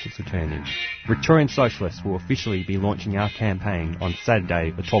the Socialist Attorney. Victorian Socialists will officially be launching our campaign on Saturday,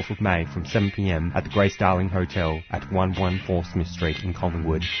 the 12th of May from 7 p.m. at the Grace Darling Hotel at 114 Smith Street in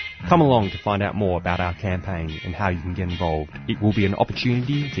Collingwood. Come along to find out more about our campaign and how you can get involved. It will be an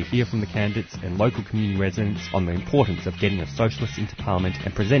opportunity to hear from the candidates and local community residents on the importance of getting a socialist into Parliament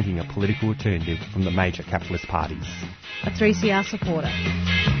and presenting a political alternative from the major capitalist parties. A 3CR supporter.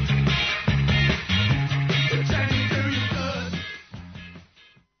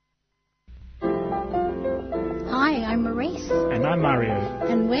 Hi, I'm Maurice. And I'm Mario.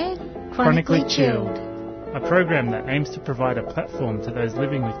 And we're Chronically Chilled, a program that aims to provide a platform to those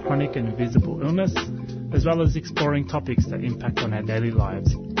living with chronic and invisible illness, as well as exploring topics that impact on our daily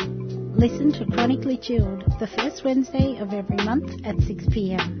lives. Listen to Chronically Chilled the first Wednesday of every month at 6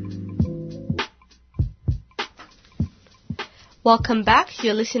 p.m. Welcome back.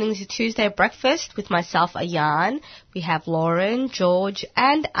 You're listening to Tuesday Breakfast with myself, Ayan. We have Lauren, George,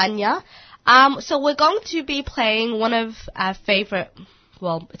 and Anya. So we're going to be playing one of our favourite.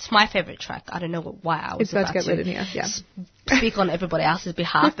 Well, it's my favourite track. I don't know why I was about to get rid of here. Yeah. Speak on everybody else's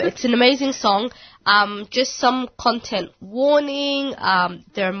behalf, but it's an amazing song. Just some content warning.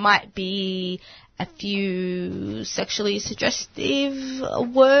 There might be a few sexually suggestive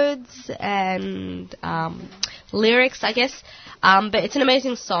words and lyrics, I guess. But it's an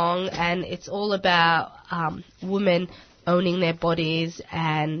amazing song, and it's all about women owning their bodies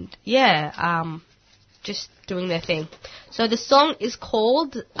and, just doing their thing. So the song is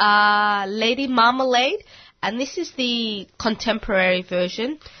called Lady Marmalade, and this is the contemporary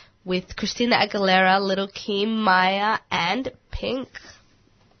version with Christina Aguilera, Little Kim, Maya, and Pink.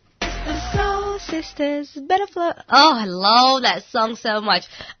 The Soul Sisters, Better Flow. Oh, I love that song so much.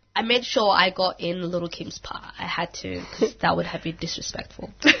 I made sure I got in Little Kim's part. I had to, because that would have been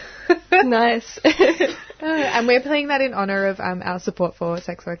disrespectful. Nice. And we're playing that in honour of our support for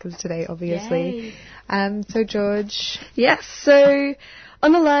sex workers today, obviously. So, George. Yes, so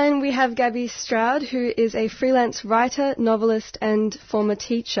on the line we have Gabby Stroud, who is a freelance writer, novelist and former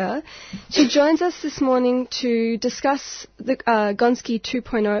teacher. She joins us this morning to discuss the Gonski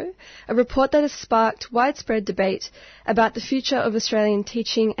 2.0, a report that has sparked widespread debate about the future of Australian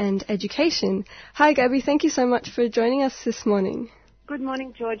teaching and education. Hi Gabby, thank you so much for joining us this morning. Good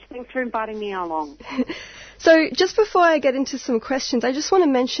morning, George. Thanks for inviting me along. So just before I get into some questions, I just want to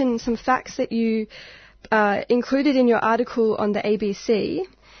mention some facts that you included in your article on the ABC.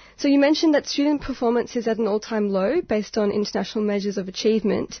 So you mentioned that student performance is at an all-time low based on international measures of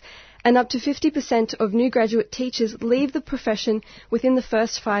achievement, and up to 50% of new graduate teachers leave the profession within the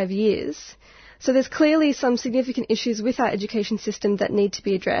first 5 years. So there's clearly some significant issues with our education system that need to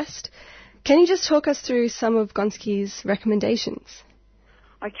be addressed. Can you just talk us through some of Gonski's recommendations?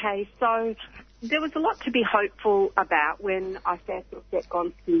 Okay, so there was a lot to be hopeful about when I first looked at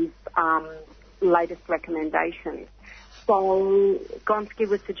Gonski's latest recommendations. So Gonski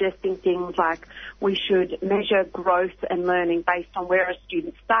was suggesting things like we should measure growth and learning based on where a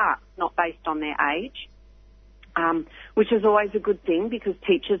student starts, not based on their age, which is always a good thing because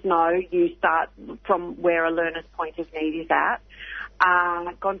teachers know you start from where a learner's point of need is at.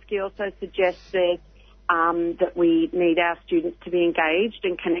 Gonski also suggested that we need our students to be engaged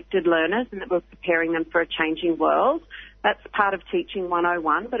and connected learners and that we're preparing them for a changing world. That's part of Teaching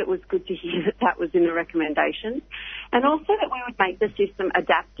 101, but it was good to hear that that was in the recommendations. And also that we would make the system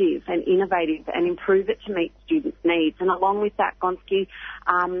adaptive and innovative and improve it to meet students' needs. And along with that, Gonski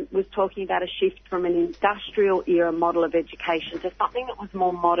was talking about a shift from an industrial era model of education to something that was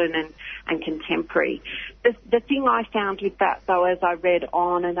more modern and contemporary. The thing I found with that, though, as I read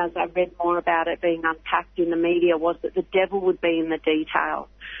on and as I read more about it being unpacked in the media, was that the devil would be in the details.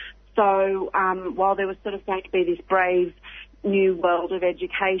 So while there was sort of going to be this brave new world of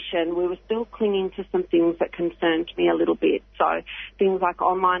education, we were still clinging to some things that concerned me a little bit. So things like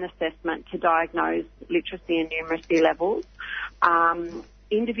online assessment to diagnose literacy and numeracy levels,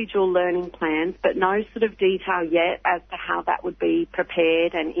 individual learning plans, but no sort of detail yet as to how that would be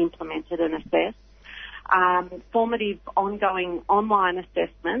prepared and implemented and assessed. Formative ongoing online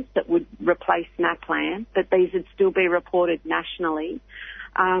assessments that would replace NAPLAN, but these would still be reported nationally.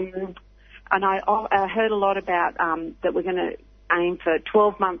 And I heard a lot about that we're going to aim for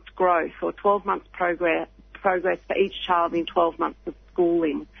 12 months growth or 12 months progress for each child in 12 months of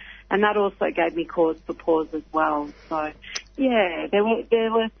schooling. And that also gave me cause for pause as well. So, yeah, there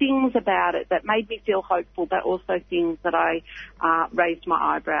were things about it that made me feel hopeful, but also things that I raised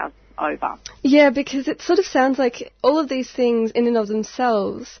my eyebrows over. Yeah, because it sort of sounds like all of these things in and of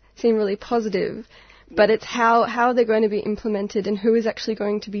themselves seem really positive. But it's how they're going to be implemented and who is actually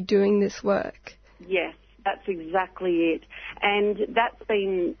going to be doing this work. Yes, that's exactly it. And that's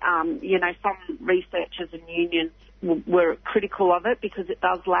been, some researchers and unions were critical of it because it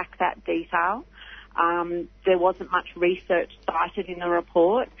does lack that detail. There wasn't much research cited in the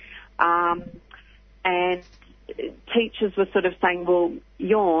report. And teachers were sort of saying, well,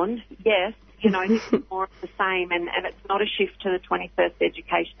 yawn, yes. This is more of the same, and it's not a shift to the 21st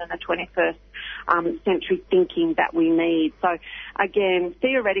education and the 21st century thinking that we need. So, again,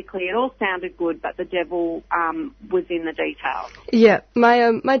 theoretically, it all sounded good, but the devil was in the details. Yeah,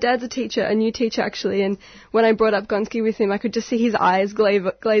 my dad's a teacher, a new teacher actually, and when I brought up Gonski with him, I could just see his eyes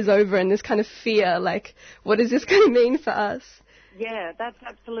glaze over and this kind of fear, like, what is this going to mean for us? Yeah, that's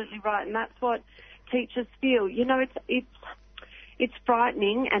absolutely right, and that's what teachers feel. It's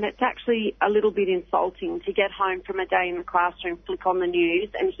frightening and it's actually a little bit insulting to get home from a day in the classroom, flick on the news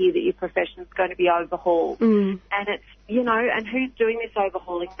and hear that your profession's going to be overhauled. And it's, and who's doing this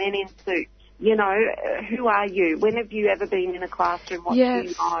overhauling? Men in suits. Who are you? When have you ever been in a classroom? What do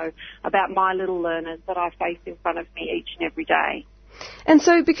you know about my little learners that I face in front of me each and every day? And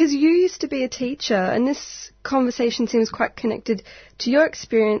so, because you used to be a teacher, and this conversation seems quite connected to your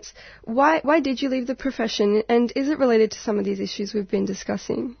experience, why did you leave the profession, and is it related to some of these issues we've been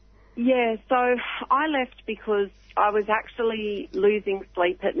discussing? Yeah, so I left because I was actually losing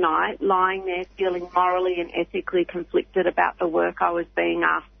sleep at night, lying there feeling morally and ethically conflicted about the work I was being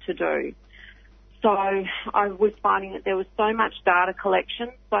asked to do. So I was finding that there was so much data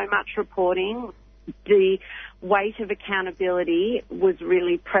collection, so much reporting. The weight of accountability was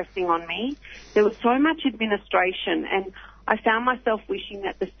really pressing on me. There was so much administration, and I found myself wishing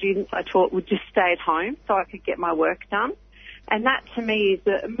that the students I taught would just stay at home so I could get my work done. And that, to me, is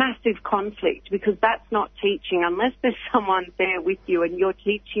a massive conflict because that's not teaching. Unless there's someone there with you and you're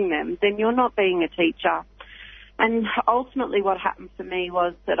teaching them, then you're not being a teacher. And ultimately what happened for me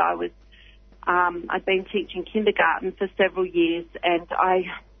was that I'd been teaching kindergarten for several years, and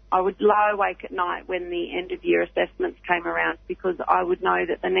I would lie awake at night when the end-of-year assessments came around because I would know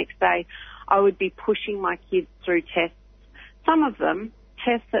that the next day I would be pushing my kids through tests. Some of them,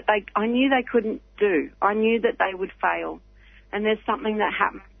 tests that I knew they couldn't do. I knew that they would fail. And there's something that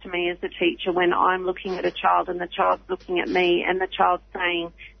happens to me as a teacher when I'm looking at a child and the child's looking at me and the child's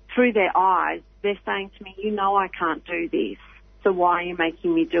saying, through their eyes, they're saying to me, I can't do this, so why are you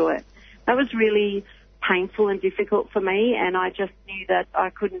making me do it? That was really painful and difficult for me, and I just knew that I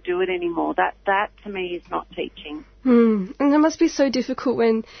couldn't do it anymore. That to me is not teaching. And that must be so difficult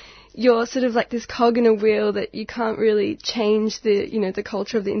when you're sort of like this cog in a wheel that you can't really change the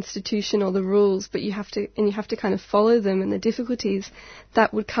culture of the institution or the rules, but you have to kind of follow them and the difficulties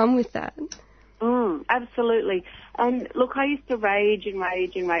that would come with that. Absolutely. And look, I used to rage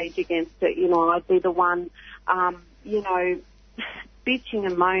against it. You know, I'd be the one, bitching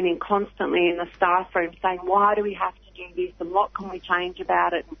and moaning constantly in the staff room saying, why do we have to do this and what can we change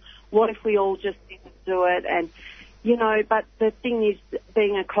about it? And what if we all just didn't do it? And, but the thing is,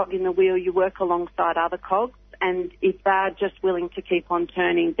 being a cog in the wheel, you work alongside other cogs. And if they're just willing to keep on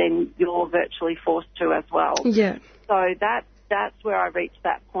turning, then you're virtually forced to as well. Yeah. So that's where I reached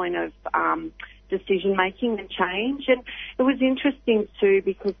that point of decision making and change. And it was interesting too,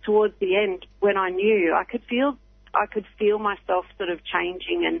 because towards the end, when I knew, I could feel myself sort of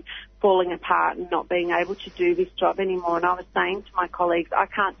changing and falling apart and not being able to do this job anymore. And I was saying to my colleagues, I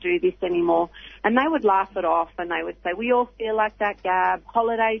can't do this anymore. And they would laugh it off and they would say, we all feel like that, Gab.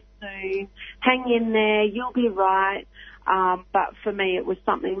 Holidays soon. Hang in there. You'll be right. But for me, it was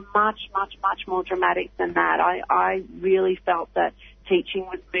something much, much, much more dramatic than that. I really felt that teaching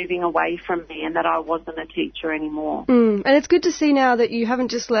was moving away from me and that I wasn't a teacher anymore. And it's good to see now that you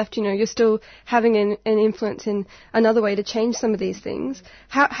haven't just left, you're still having an influence in another way to change some of these things.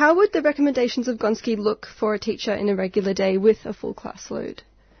 How would the recommendations of Gonski look for a teacher in a regular day with a full class load?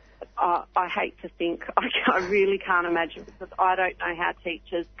 I hate to think. I really can't imagine, because I don't know how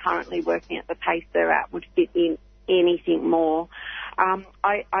teachers currently working at the pace they're at would fit in anything more.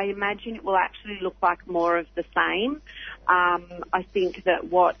 I imagine it will actually look like more of the same. I think that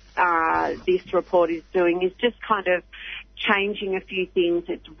what this report is doing is just kind of changing a few things.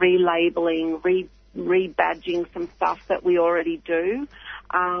 It's relabeling, rebadging some stuff that we already do.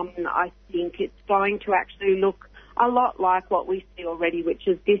 I think it's going to actually look a lot like what we see already, which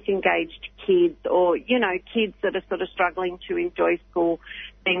is disengaged kids or, kids that are sort of struggling to enjoy school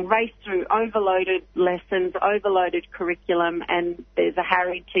being raced through overloaded lessons, overloaded curriculum, and there's a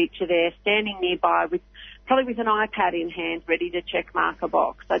harried teacher there standing nearby probably with an iPad in hand ready to check mark a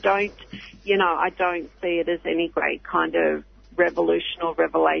box. I don't see it as any great kind of revolution or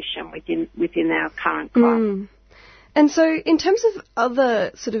revelation within our current class. And so in terms of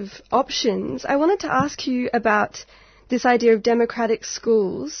other sort of options, I wanted to ask you about this idea of democratic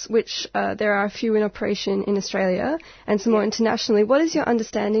schools, which there are a few in operation in Australia and some more internationally. What is your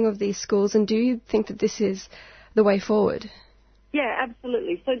understanding of these schools, and do you think that this is the way forward? Yeah,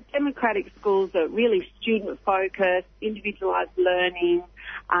 absolutely. So democratic schools are really student-focused, individualised learning.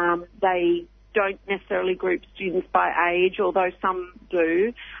 They don't necessarily group students by age, although some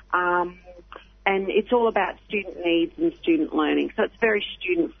do. And it's all about student needs and student learning. So it's very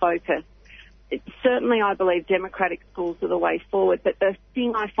student-focused. Certainly, I believe democratic schools are the way forward. But the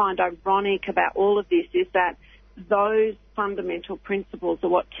thing I find ironic about all of this is that those fundamental principles are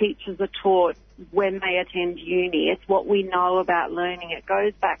what teachers are taught when they attend uni. It's what we know about learning. It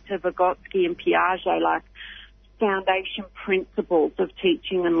goes back to Vygotsky and Piaget, like foundation principles of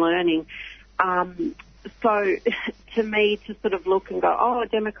teaching and learning. So to me, to sort of look and go,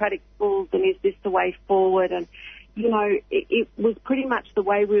 democratic schools, and is this the way forward? And, it was pretty much the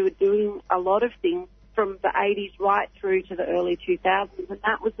way we were doing a lot of things from the 80s right through to the early 2000s. And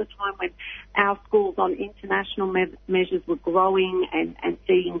that was the time when our schools on international measures were growing and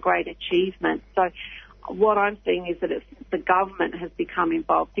seeing great achievement. So what I'm seeing is that the government has become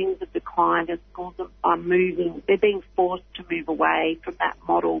involved. Things have declined and schools are moving. They're being forced to move away from that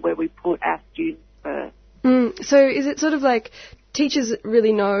model where we put our students first. So is it sort of like teachers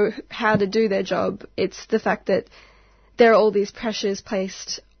really know how to do their job? It's the fact that there are all these pressures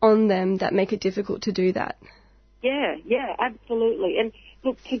placed on them that make it difficult to do that. Yeah, absolutely. And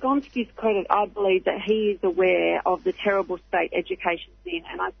look, to Gonski's credit, I believe that he is aware of the terrible state education's in,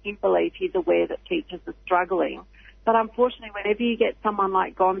 and I do believe he's aware that teachers are struggling. But unfortunately, whenever you get someone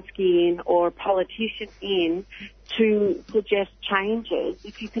like Gonski in or a politician in to suggest changes,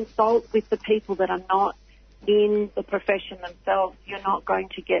 if you consult with the people that are not in the profession themselves, you're not going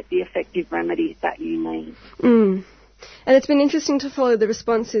to get the effective remedies that you need. And it's been interesting to follow the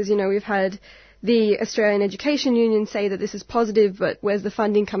responses. We've had the Australian Education Union say that this is positive, but where's the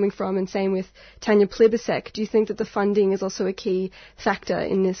funding coming from? And same with Tanya Plibersek. Do you think that the funding is also a key factor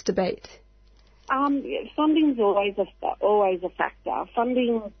in this debate? Funding's always a factor.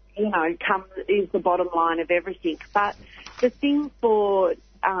 Funding, is the bottom line of everything. But the thing for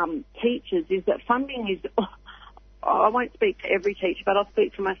teachers is that funding is, I won't speak for every teacher, but I'll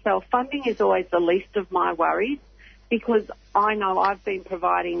speak for myself. Funding is always the least of my worries, because I know I've been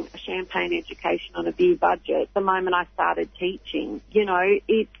providing a champagne education on a beer budget the moment I started teaching.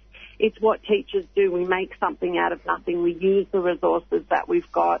 It's what teachers do. We make something out of nothing. We use the resources that we've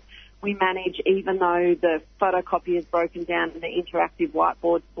got. We manage, even though the photocopy is broken down and the interactive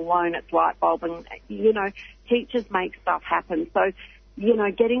whiteboard's blown its light bulb, and, teachers make stuff happen. So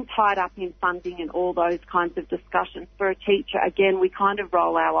getting tied up in funding and all those kinds of discussions for a teacher, again, we kind of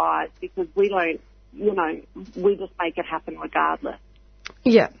roll our eyes because we don't, we just make it happen regardless.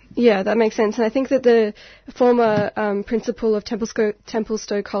 Yeah, that makes sense. And I think that the former principal of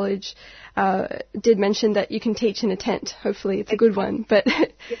Templestowe College did mention that you can teach in a tent. Hopefully it's a good one. But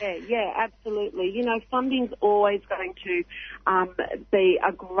Yeah, absolutely. Funding's always going to be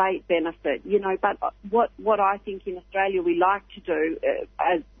a great benefit, but what I think in Australia we like to do,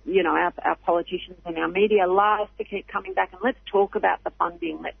 as, our politicians and our media love to keep coming back and let's talk about the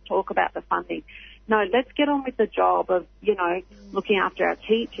funding. No, let's get on with the job of, looking after our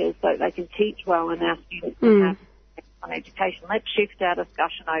teachers so they can teach well and our students can have on education. Let's shift our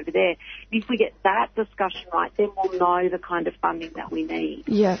discussion over there. If we get that discussion right, then we'll know the kind of funding that we need.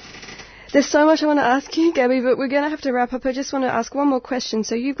 Yeah. There's so much I want to ask you, Gabby, but we're going to have to wrap up. I just want to ask one more question.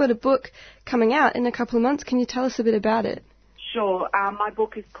 So you've got a book coming out in a couple of months. Can you tell us a bit about it? Sure. My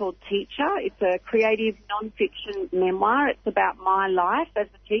book is called Teacher. It's a creative non-fiction memoir. It's about my life as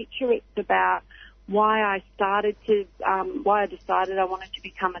a teacher. It's about why I decided I wanted to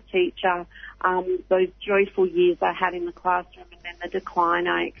become a teacher, those joyful years I had in the classroom, and then the decline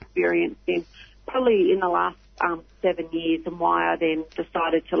I experienced probably in the last 7 years, and why I then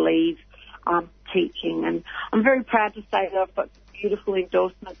decided to leave teaching. And I'm very proud to say that I've got beautiful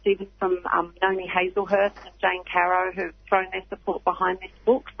endorsements even from Naomi Hazelhurst and Jane Caro, who've thrown their support behind this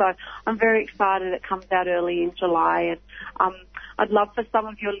book. So I'm very excited. It comes out early in July, and I'd love for some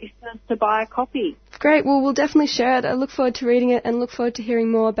of your listeners to buy a copy. Great. Well, we'll definitely share it. I look forward to reading it and look forward to hearing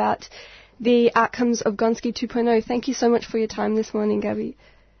more about the outcomes of Gonski 2.0. Thank you so much for your time this morning, Gabby.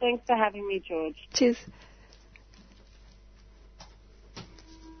 Thanks for having me, George. Cheers.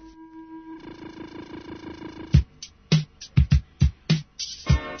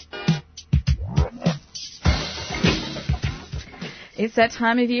 It's that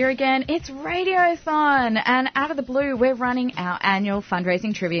time of year again. It's Radiothon, and out of the blue, we're running our annual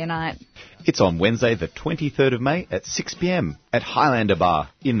fundraising trivia night. It's on Wednesday, the 23rd of May at 6 p.m. at Highlander Bar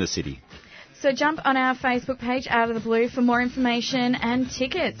in the city. So jump on our Facebook page, Out of the Blue, for more information and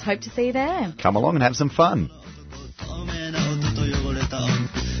tickets. Hope to see you there. Come along and have some fun.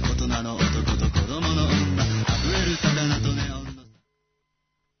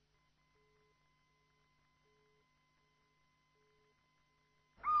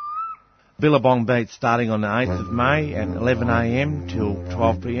 Billabong Beats starting on the 8th of May at 11am till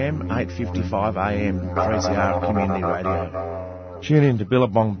 12pm, 8:55am, 3CR Community Radio. Tune in to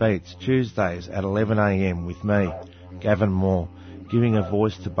Billabong Beats Tuesdays at 11am with me, Gavin Moore, giving a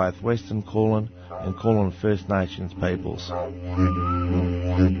voice to both Western Kulin and Kulin First Nations peoples.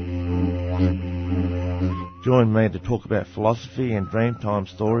 Join me to talk about philosophy and Dreamtime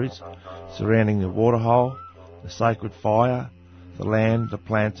stories surrounding the waterhole, the sacred fire, the land, the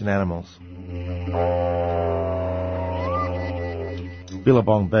plants and animals.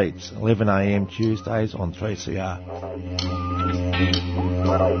 Billabong Beats, 11am Tuesdays on 3CR.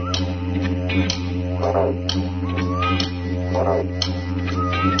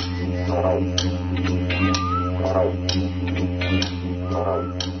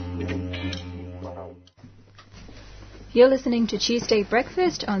 You're listening to Tuesday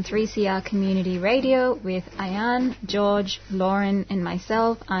Breakfast on 3CR Community Radio with Ayan, George, Lauren and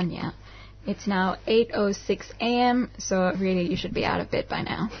myself, Anya. It's now 8:06 a.m, so really you should be out of bed by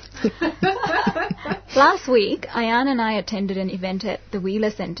now. Last week, Ayan and I attended an event at the Wheeler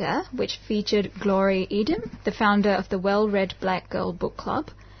Centre, which featured Glory Edom, the founder of the Well-Read Black Girl Book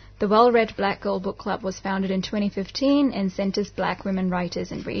Club. The Well-Read Black Girl Book Club was founded in 2015 and centres black women writers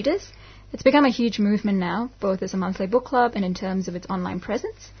and readers. It's become a huge movement now, both as a monthly book club and in terms of its online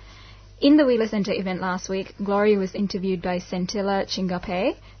presence. In the Wheeler Centre event last week, Glory was interviewed by Sentilla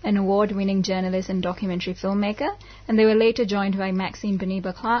Chingape, an award-winning journalist and documentary filmmaker, and they were later joined by Maxine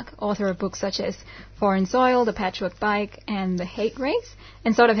Beniba-Clark, author of books such as Foreign Soil, The Patchwork Bike, and The Hate Race,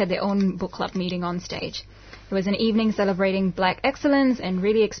 and sort of had their own book club meeting on stage. It was an evening celebrating black excellence and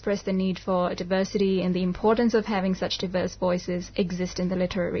really expressed the need for diversity and the importance of having such diverse voices exist in the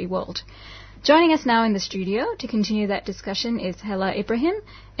literary world. Joining us now in the studio to continue that discussion is Hella Ibrahim,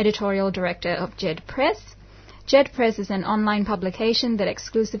 Editorial Director of Jed Press. Jed Press is an online publication that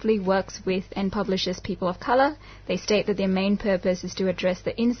exclusively works with and publishes people of colour. They state that their main purpose is to address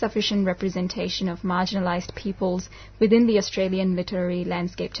the insufficient representation of marginalised peoples within the Australian literary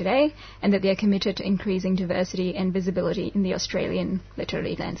landscape today, and that they are committed to increasing diversity and visibility in the Australian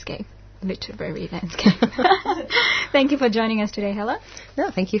literary landscape. Thank you for joining us today, Hella. No,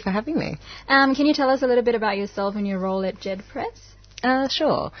 thank you for having me. Can you tell us a little bit about yourself and your role at Jed Press?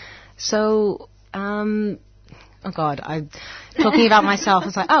 Sure. So, Oh God, I'm talking about myself. I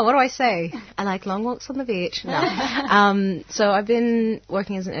was like, oh, what do I say? I like long walks on the beach. No. So I've been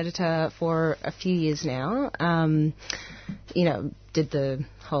working as an editor for a few years now. Did the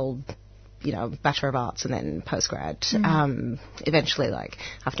whole, Bachelor of Arts and then postgrad. Eventually,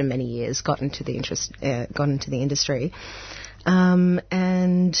 after many years, got into the industry.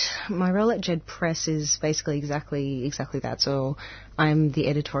 And my role at Jed Press is basically exactly that. So I'm the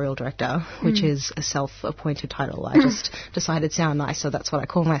editorial director, which is a self-appointed title. I just decided it sounded nice, so that's what I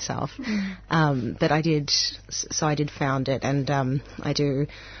call myself. But I did found it, and I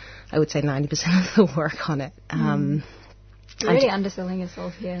would say 90% of the work on it. You're really underselling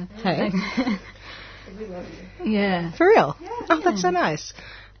yourself here. Hey. We love you. Yeah. For real? Yeah. Oh, that's so nice.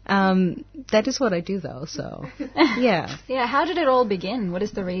 That is what I do, though, so, yeah. Yeah, how did it all begin? What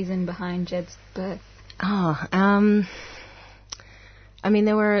is the reason behind Jed's birth? There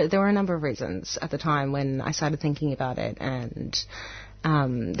were a number of reasons at the time when I started thinking about it, and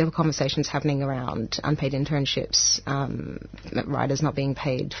there were conversations happening around unpaid internships, writers not being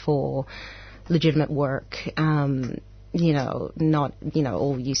paid for legitimate work, not,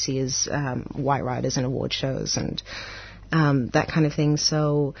 all you see is white writers and award shows and that kind of thing.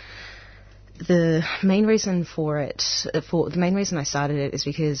 So the main reason I started it is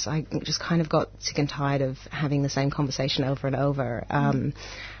because I just kind of got sick and tired of having the same conversation over and over.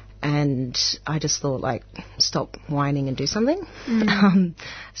 And I just thought, stop whining and do something.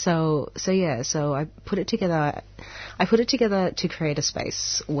 So I put it together. I put it together to create a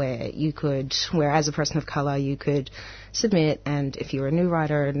space where as a person of colour, you could submit, and if you were a new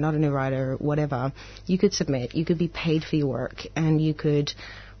writer, not a new writer, whatever, you could submit, you could be paid for your work, and you could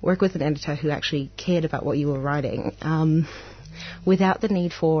work with an editor who actually cared about what you were writing, without the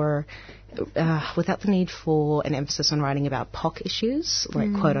need for an emphasis on writing about POC issues,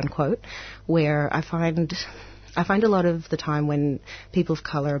 quote unquote, where I find a lot of the time when people of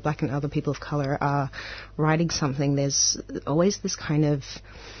colour, black and other people of colour, are writing something, there's always this kind of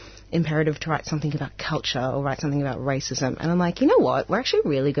imperative to write something about culture or write something about racism. And I'm like, you know what? We're actually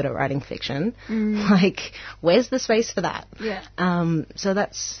really good at writing fiction. Where's the space for that? Yeah. So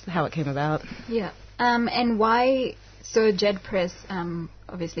that's how it came about. Yeah. And why... So Jed Press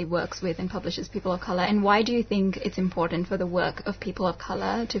obviously works with and publishes people of colour, and why do you think it's important for the work of people of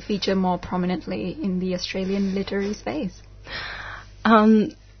colour to feature more prominently in the Australian literary space?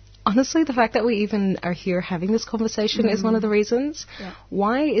 Honestly, the fact that we even are here having this conversation is one of the reasons. Yeah.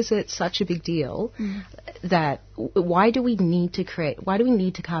 Why is it such a big deal why do we need to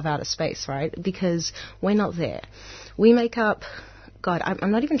carve out a space, right? Because we're not there. We make up... God, I'm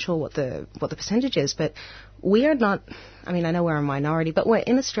not even sure what the percentage is, but we are not... I mean, I know we're a minority, but we're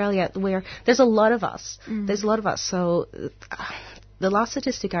in Australia where there's a lot of us. There's a lot of us. So the last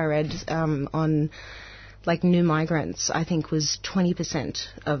statistic I read on new migrants, I think, was 20%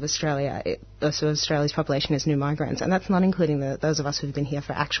 of Australia. So Australia's population is new migrants, and that's not including those of us who've been here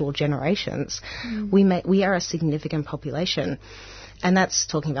for actual generations. We are a significant population, and that's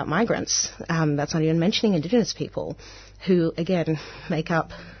talking about migrants. That's not even mentioning Indigenous people, who again make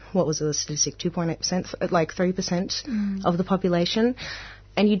up, what was the statistic, 2.8%, 3% of the population.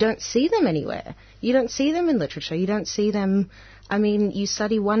 And you don't see them anywhere. You don't see them in literature. You don't see them... I mean, you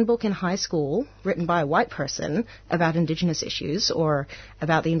study one book in high school written by a white person about Indigenous issues or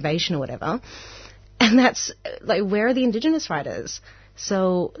about the invasion or whatever, and that's... where are the Indigenous writers?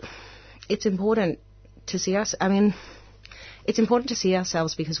 So it's important to see us... I mean, it's important to see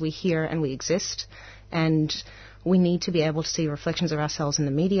ourselves because we hear and we exist, and we need to be able to see reflections of ourselves in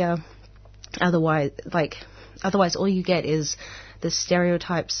the media. Otherwise, all you get is the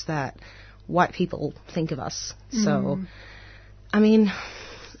stereotypes that white people think of us. So, I mean,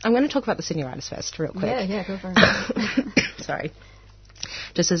 I'm going to talk about the Sydney Writers' Fest real quick. Yeah, go for it. Sorry.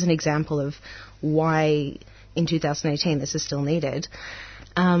 Just as an example of why in 2018 this is still needed.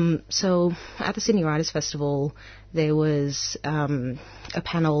 So at the Sydney Writers' Festival, there was a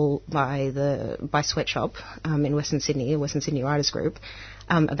panel by Sweatshop in Western Sydney, a Western Sydney Writers Group,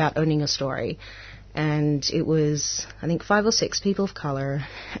 about owning your story. And it was, I think, 5 or 6 people of colour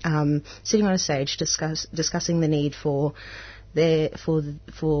sitting on a stage discussing the need for them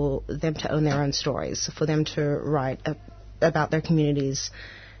to own their own stories, for them to write about their communities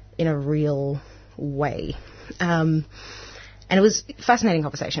in a real way. And it was a fascinating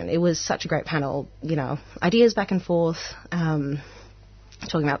conversation. It was such a great panel, ideas back and forth, talking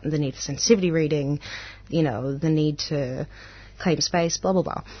about the need for sensitivity reading, the need to claim space, blah, blah,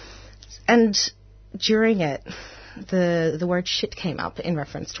 blah. And during it, the word shit came up in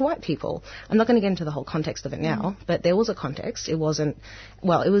reference to white people. I'm not going to get into the whole context of it now, but there was a context. It was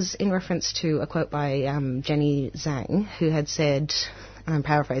in reference to a quote by Jenny Zhang, who had said, I'm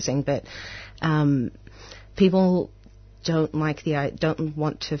paraphrasing, but people don't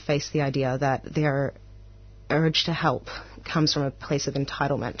want to face the idea that their urge to help comes from a place of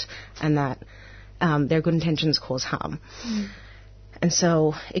entitlement, and that their good intentions cause harm. And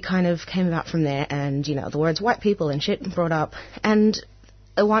so it kind of came about from there, and, you know, the words white people and shit brought up, and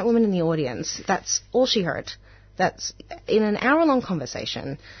a white woman in the audience, that's all she heard. That's, in an hour-long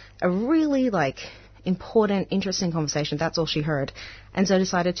conversation, a really, like, important, interesting conversation, that's all she heard. And so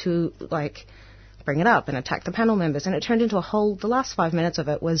decided to, like, bring it up and attack the panel members, and it turned into the last 5 minutes of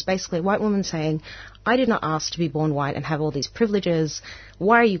it was basically a white woman saying, I did not ask to be born white and have all these privileges.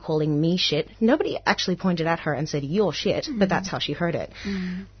 Why are you calling me shit? Nobody actually pointed at her and said, you're shit, but that's how she heard it.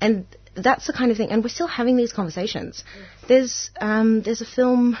 And that's the kind of thing, and we're still having these conversations. There's a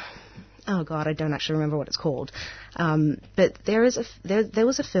film, oh God, I don't actually remember what it's called, but there was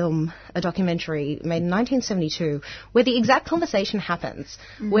a film, a documentary made in 1972, where the exact conversation happens,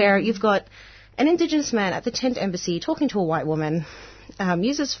 where you've got an Indigenous man at the tent embassy talking to a white woman,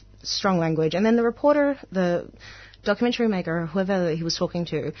 uses strong language, and then the reporter, the documentary maker, whoever he was talking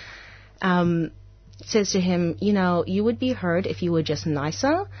to, says to him, you know, you would be heard if you were just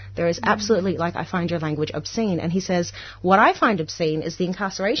nicer. There is absolutely, like, I find your language obscene. And he says, what I find obscene is the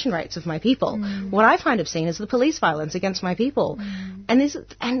incarceration rates of my people. What I find obscene is the police violence against my people. And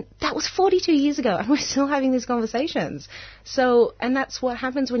that was 42 years ago, and we're still having these conversations. So, and that's what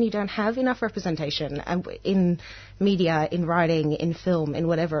happens when you don't have enough representation in media, in writing, in film, in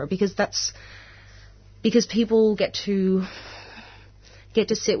whatever, because people get to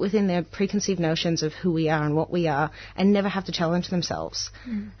sit within their preconceived notions of who we are and what we are, and never have to challenge themselves.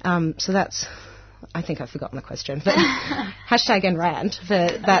 So that's, I think I've forgotten the question, but hashtag and rant,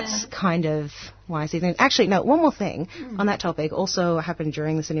 but that's kind of why I see things. Actually, no, one more thing on that topic also happened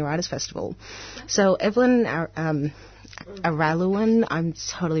during the Sydney Writers' Festival. So Evelyn Araluan, I'm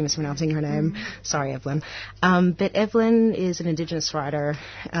totally mispronouncing her name. Sorry, Evelyn. But Evelyn is an Indigenous writer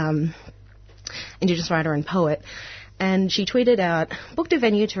and poet. And she tweeted out, booked a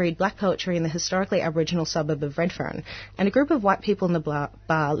venue to read black poetry in the historically Aboriginal suburb of Redfern, and a group of white people in the bar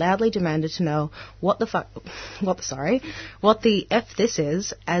loudly demanded to know what the F this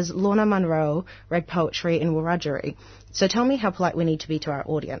is, as Lorna Munro read poetry in Wiradjuri. So tell me how polite we need to be to our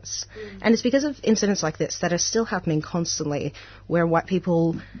audience. And it's because of incidents like this that are still happening constantly, where white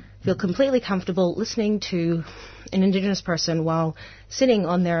people feel completely comfortable listening to an Indigenous person while sitting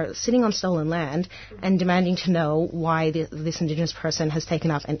on stolen land and demanding to know why this Indigenous person has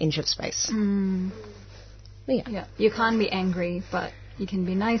taken up an inch of space. Yeah. You can't be angry, but you can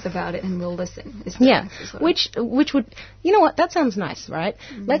be nice about it, and we'll listen. Which would, you know what, that sounds nice, right?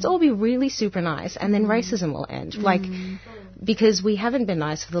 Let's all be really super nice, and then racism will end. Like, because we haven't been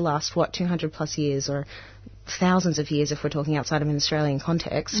nice for the last, 200 plus years, or thousands of years if we're talking outside of an Australian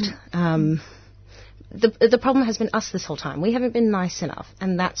context. The problem has been us this whole time. We haven't been nice enough,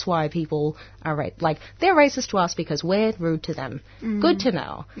 and that's why people are they're racist to us because we're rude to them. Good to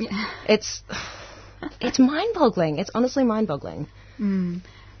know. It's mind-boggling. It's honestly mind-boggling.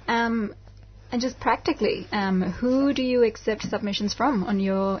 And just practically, who do you accept submissions from on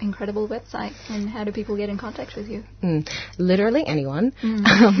your incredible website, and how do people get in contact with you? Literally anyone.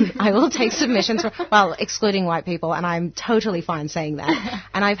 I will take submissions from, excluding white people, and I'm totally fine saying that.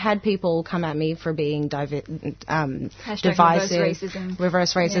 And I've had people come at me for being divisive,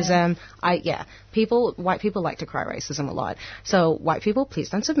 reverse racism. White people like to cry racism a lot. So white people, please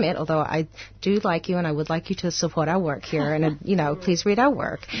don't submit, although I do like you and I would like you to support our work here, and, please read our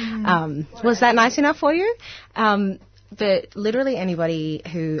work. Was that nice enough for you? But literally anybody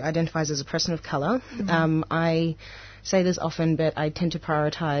who identifies as a person of colour. I say this often, but I tend to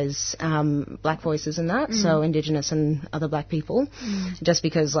prioritise black voices in that, so Indigenous and other black people, just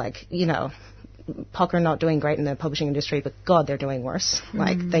because, POC are not doing great in the publishing industry, but God, they're doing worse.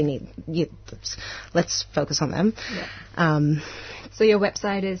 They need, let's focus on them. So your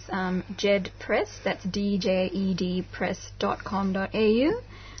website is Jed Press, that's djedpress.com.au.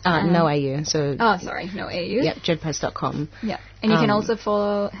 No AU. So. Oh, sorry, no AU. Yep, jedpress.com. Yeah, and you can also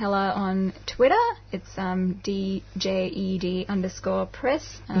follow Hella on Twitter. It's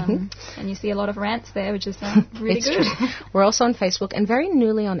DJED_press. And you see a lot of rants there, which is really good. True. We're also on Facebook and very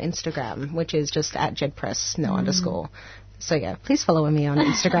newly on Instagram, which is just at jedpress, no underscore. So yeah, please follow me on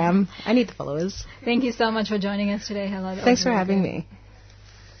Instagram. I need the followers. Thank you so much for joining us today, Hella. Thanks for having me.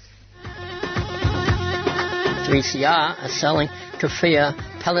 3CR are selling kefir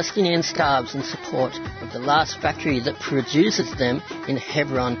Palestinian scarves in support of the last factory that produces them in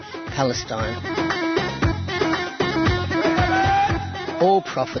Hebron, Palestine. All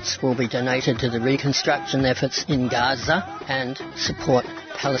profits will be donated to the reconstruction efforts in Gaza and support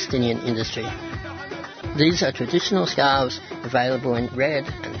Palestinian industry. These are traditional scarves available in red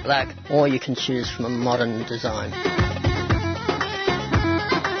and black, or you can choose from a modern design.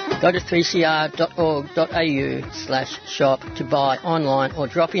 Go to 3cr.org.au/shop to buy online or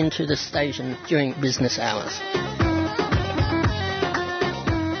drop into the station during business hours.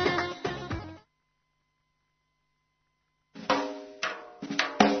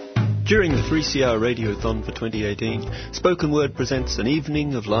 During the 3CR Radiothon for 2018, Spoken Word presents an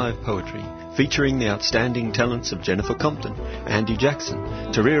evening of live poetry featuring the outstanding talents of Jennifer Compton, Andy Jackson,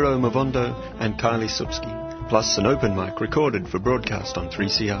 Tariro Mavondo and Kylie Supski, plus an open mic recorded for broadcast on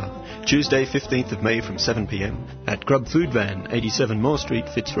 3CR, Tuesday 15th of May from 7pm at Grub Food Van, 87 Moore Street,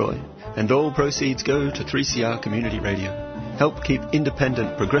 Fitzroy, and all proceeds go to 3CR Community Radio. Help keep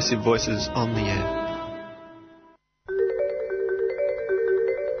independent, progressive voices on the air.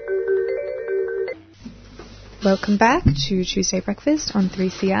 Welcome back to Tuesday Breakfast on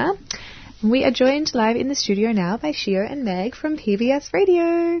 3CR. We are joined live in the studio now by Shio and Meg from PBS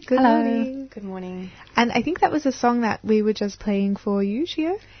Radio. Good morning. Good morning. And I think that was a song that we were just playing for you,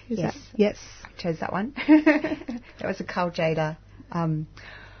 Shio? Yes. Yes. I chose that one. That was a Carl Jada. I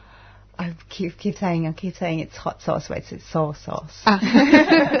keep saying it's hot sauce, but it's soy sauce.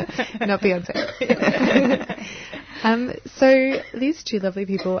 Not Beyonce. So these two lovely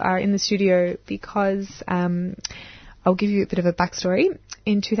people are in the studio because I'll give you a bit of a backstory.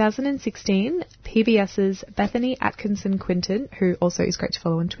 In 2016, PBS's Bethany Atkinson Quinton, who also is great to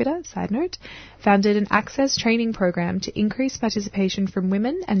follow on Twitter, side note, founded an access training program to increase participation from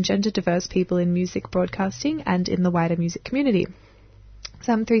women and gender diverse people in music broadcasting and in the wider music community.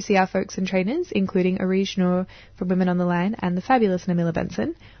 Some 3CR folks and trainers, including Arij Noor from Women on the Line and the fabulous Namila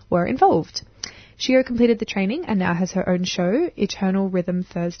Benson, were involved. Shio completed the training and now has her own show, Eternal Rhythm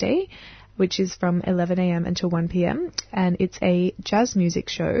Thursday, which is from 11 a.m. until 1 p.m. And it's a jazz music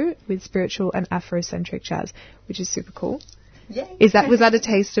show with spiritual and Afrocentric jazz, which is super cool. Yay. Was that a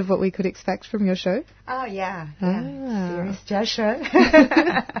taste of what we could expect from your show? Oh, yeah. Serious jazz show.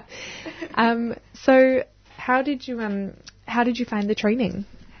 So how did you find the training?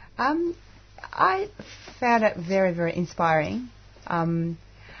 I found it very, very inspiring.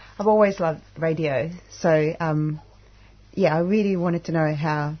 I've always loved radio, so I really wanted to know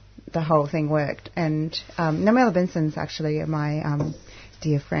how the whole thing worked. And Namila Benson's actually my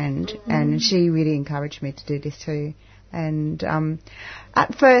dear friend, and she really encouraged me to do this too. And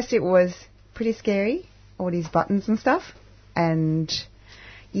at first it was pretty scary, all these buttons and stuff, and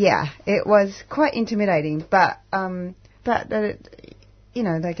it was quite intimidating. But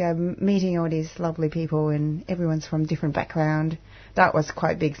meeting all these lovely people and everyone's from different background. That was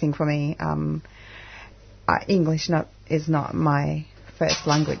quite a big thing for me. English is not my first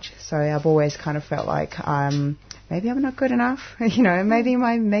language, so I've always kind of felt like maybe I'm not good enough.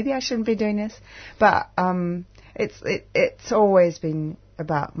 Maybe I shouldn't be doing this. But it's always been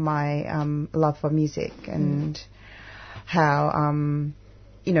about my love for music and how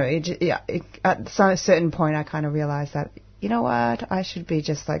at a certain point I kind of realised that, you know what, I should be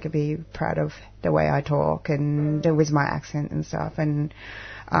just be proud of the way I talk and with my accent and stuff, and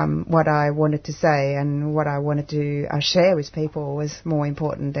what I wanted to say and what I wanted to share with people was more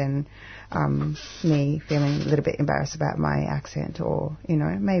important than me feeling a little bit embarrassed about my accent, or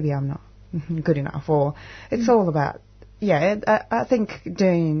maybe I'm not good enough, or it's all about I think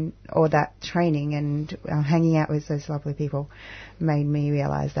doing all that training and hanging out with those lovely people made me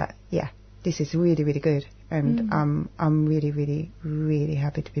realise that this is really, really good, and I'm really, really, really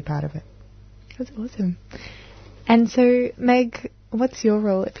happy to be part of it. That's awesome. And so, Meg, what's your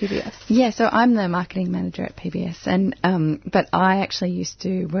role at PBS? Yeah, so I'm the marketing manager at PBS, and but I actually used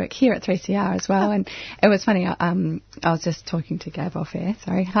to work here at 3CR as well, and it was funny. I was just talking to Gav off air.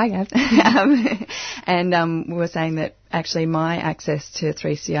 Sorry, hi Gav, and we were saying that actually my access to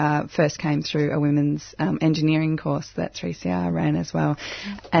 3CR first came through a women's engineering course that 3CR ran as well,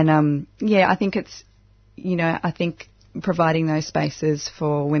 and I think it's I think providing those spaces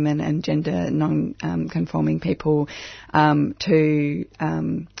for women and gender non-conforming people to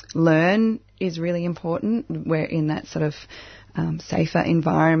learn is really important. We're in that sort of safer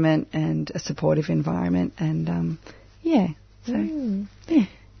environment and a supportive environment, and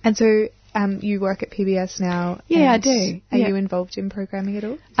And so you work at PBS now. Yeah, I do. Are you involved in programming at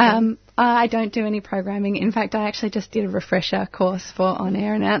all? I don't do any programming. In fact, I actually just did a refresher course for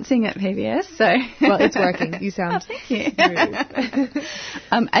on-air announcing at PBS. So, well, it's working. You sound. Thank you.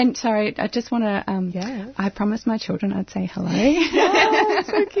 And sorry, I just want to. I promised my children I'd say hello. Oh,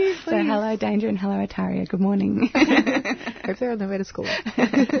 so cute. So hello, Danger, and hello, Ataria. Good morning. Hope they're on their way to school.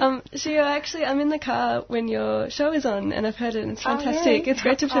 Shio, actually, I'm in the car when your show is on, and I've heard it, and it's fantastic. It's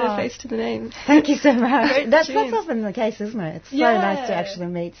great to put a face to the name. Thank you so much. That's tune. often the case, isn't it? It's so nice to actually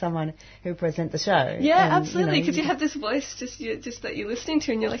meet someone who presents the show. Yeah, and, absolutely, because you have this voice just that you're listening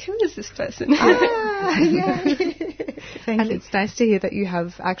to, and you're like, who is this person? Yeah. And it's nice to hear that you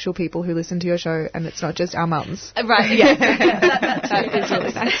have actual people who listen to your show, and it's not just our mums. Right, yeah. That is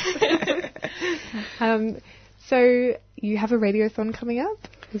really nice. So you have a radiothon coming up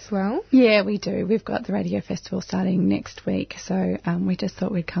as well? Yeah, we do. We've got the radio festival starting next week, so we just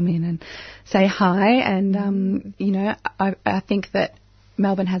thought we'd come in and say hi. And you know, I think that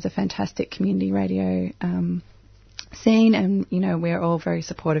Melbourne has a fantastic community radio scene, and you know, we're all very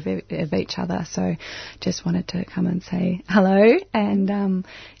supportive of each other. So just wanted to come and say hello. And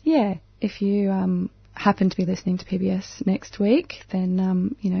yeah, if you happen to be listening to PBS next week,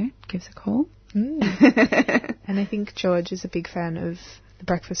 then you know, give us a call. And I think George is a big fan of the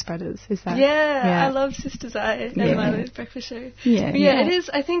Breakfast Brothers. Is that? Yeah, I love Sisters I and Milo's breakfast show. Yeah, it is.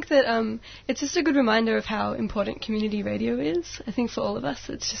 I think that it's just a good reminder of how important community radio is. I think for all of us,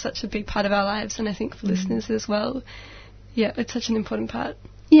 it's just such a big part of our lives, and I think for listeners as well. Yeah, it's such an important part.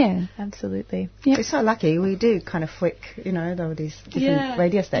 Yeah, absolutely. Yep. We're so lucky. We do kind of flick, you know, all these different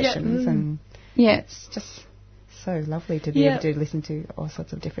radio stations, and it's just so lovely to be able to listen to all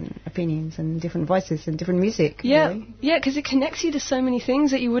sorts of different opinions and different voices and different music. Yeah, really. Yeah, because it connects you to so many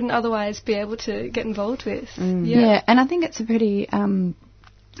things that you wouldn't otherwise be able to get involved with. Yeah, and I think it's a pretty,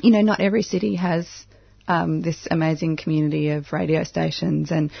 you know, not every city has this amazing community of radio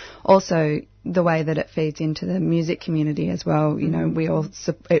stations, and also the way that it feeds into the music community as well. You know, we all,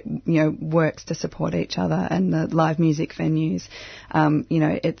 it, you know, works to support each other, and the live music venues, you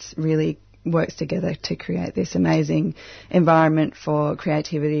know, it's really works together to create this amazing environment for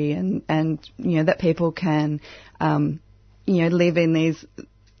creativity, and you know, that people can, you know, live in these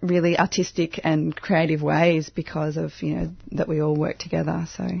really artistic and creative ways because of, you know, that we all work together.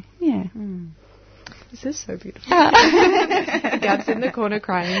 So, yeah. This is so beautiful. Gab's in the corner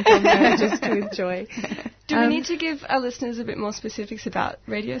crying somewhere just to enjoy. Do we need to give our listeners a bit more specifics about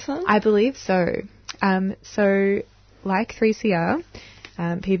Radiothon? I believe so. So, like 3CR,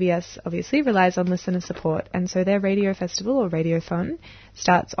 PBS obviously relies on listener support, and so their radio festival or Radiothon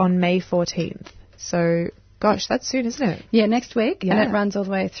starts on May 14th. So, gosh, that's soon, isn't it? Yeah, next week, and it runs all the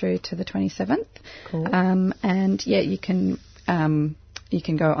way through to the 27th. Cool. And yeah, you can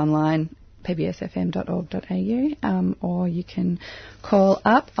go online, pbsfm.org.au, or you can call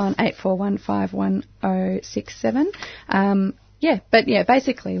up on 84151067.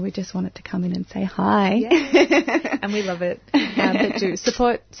 Basically, we just wanted to come in and say hi. Yeah. And we love it. But do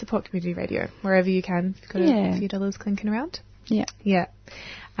support community radio wherever you can. If you've got a few dollars clinking around. Yeah. Yeah.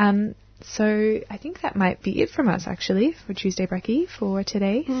 So I think that might be it from us, actually, for Tuesday Brekkie for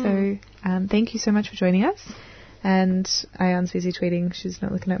today. So thank you so much for joining us. And Ayan's busy tweeting. She's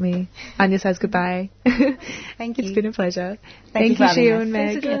not looking at me. Anya says goodbye. Thank you. It's been a pleasure. Thank you, Shio and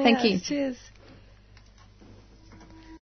Meg. Thank you. Cheers.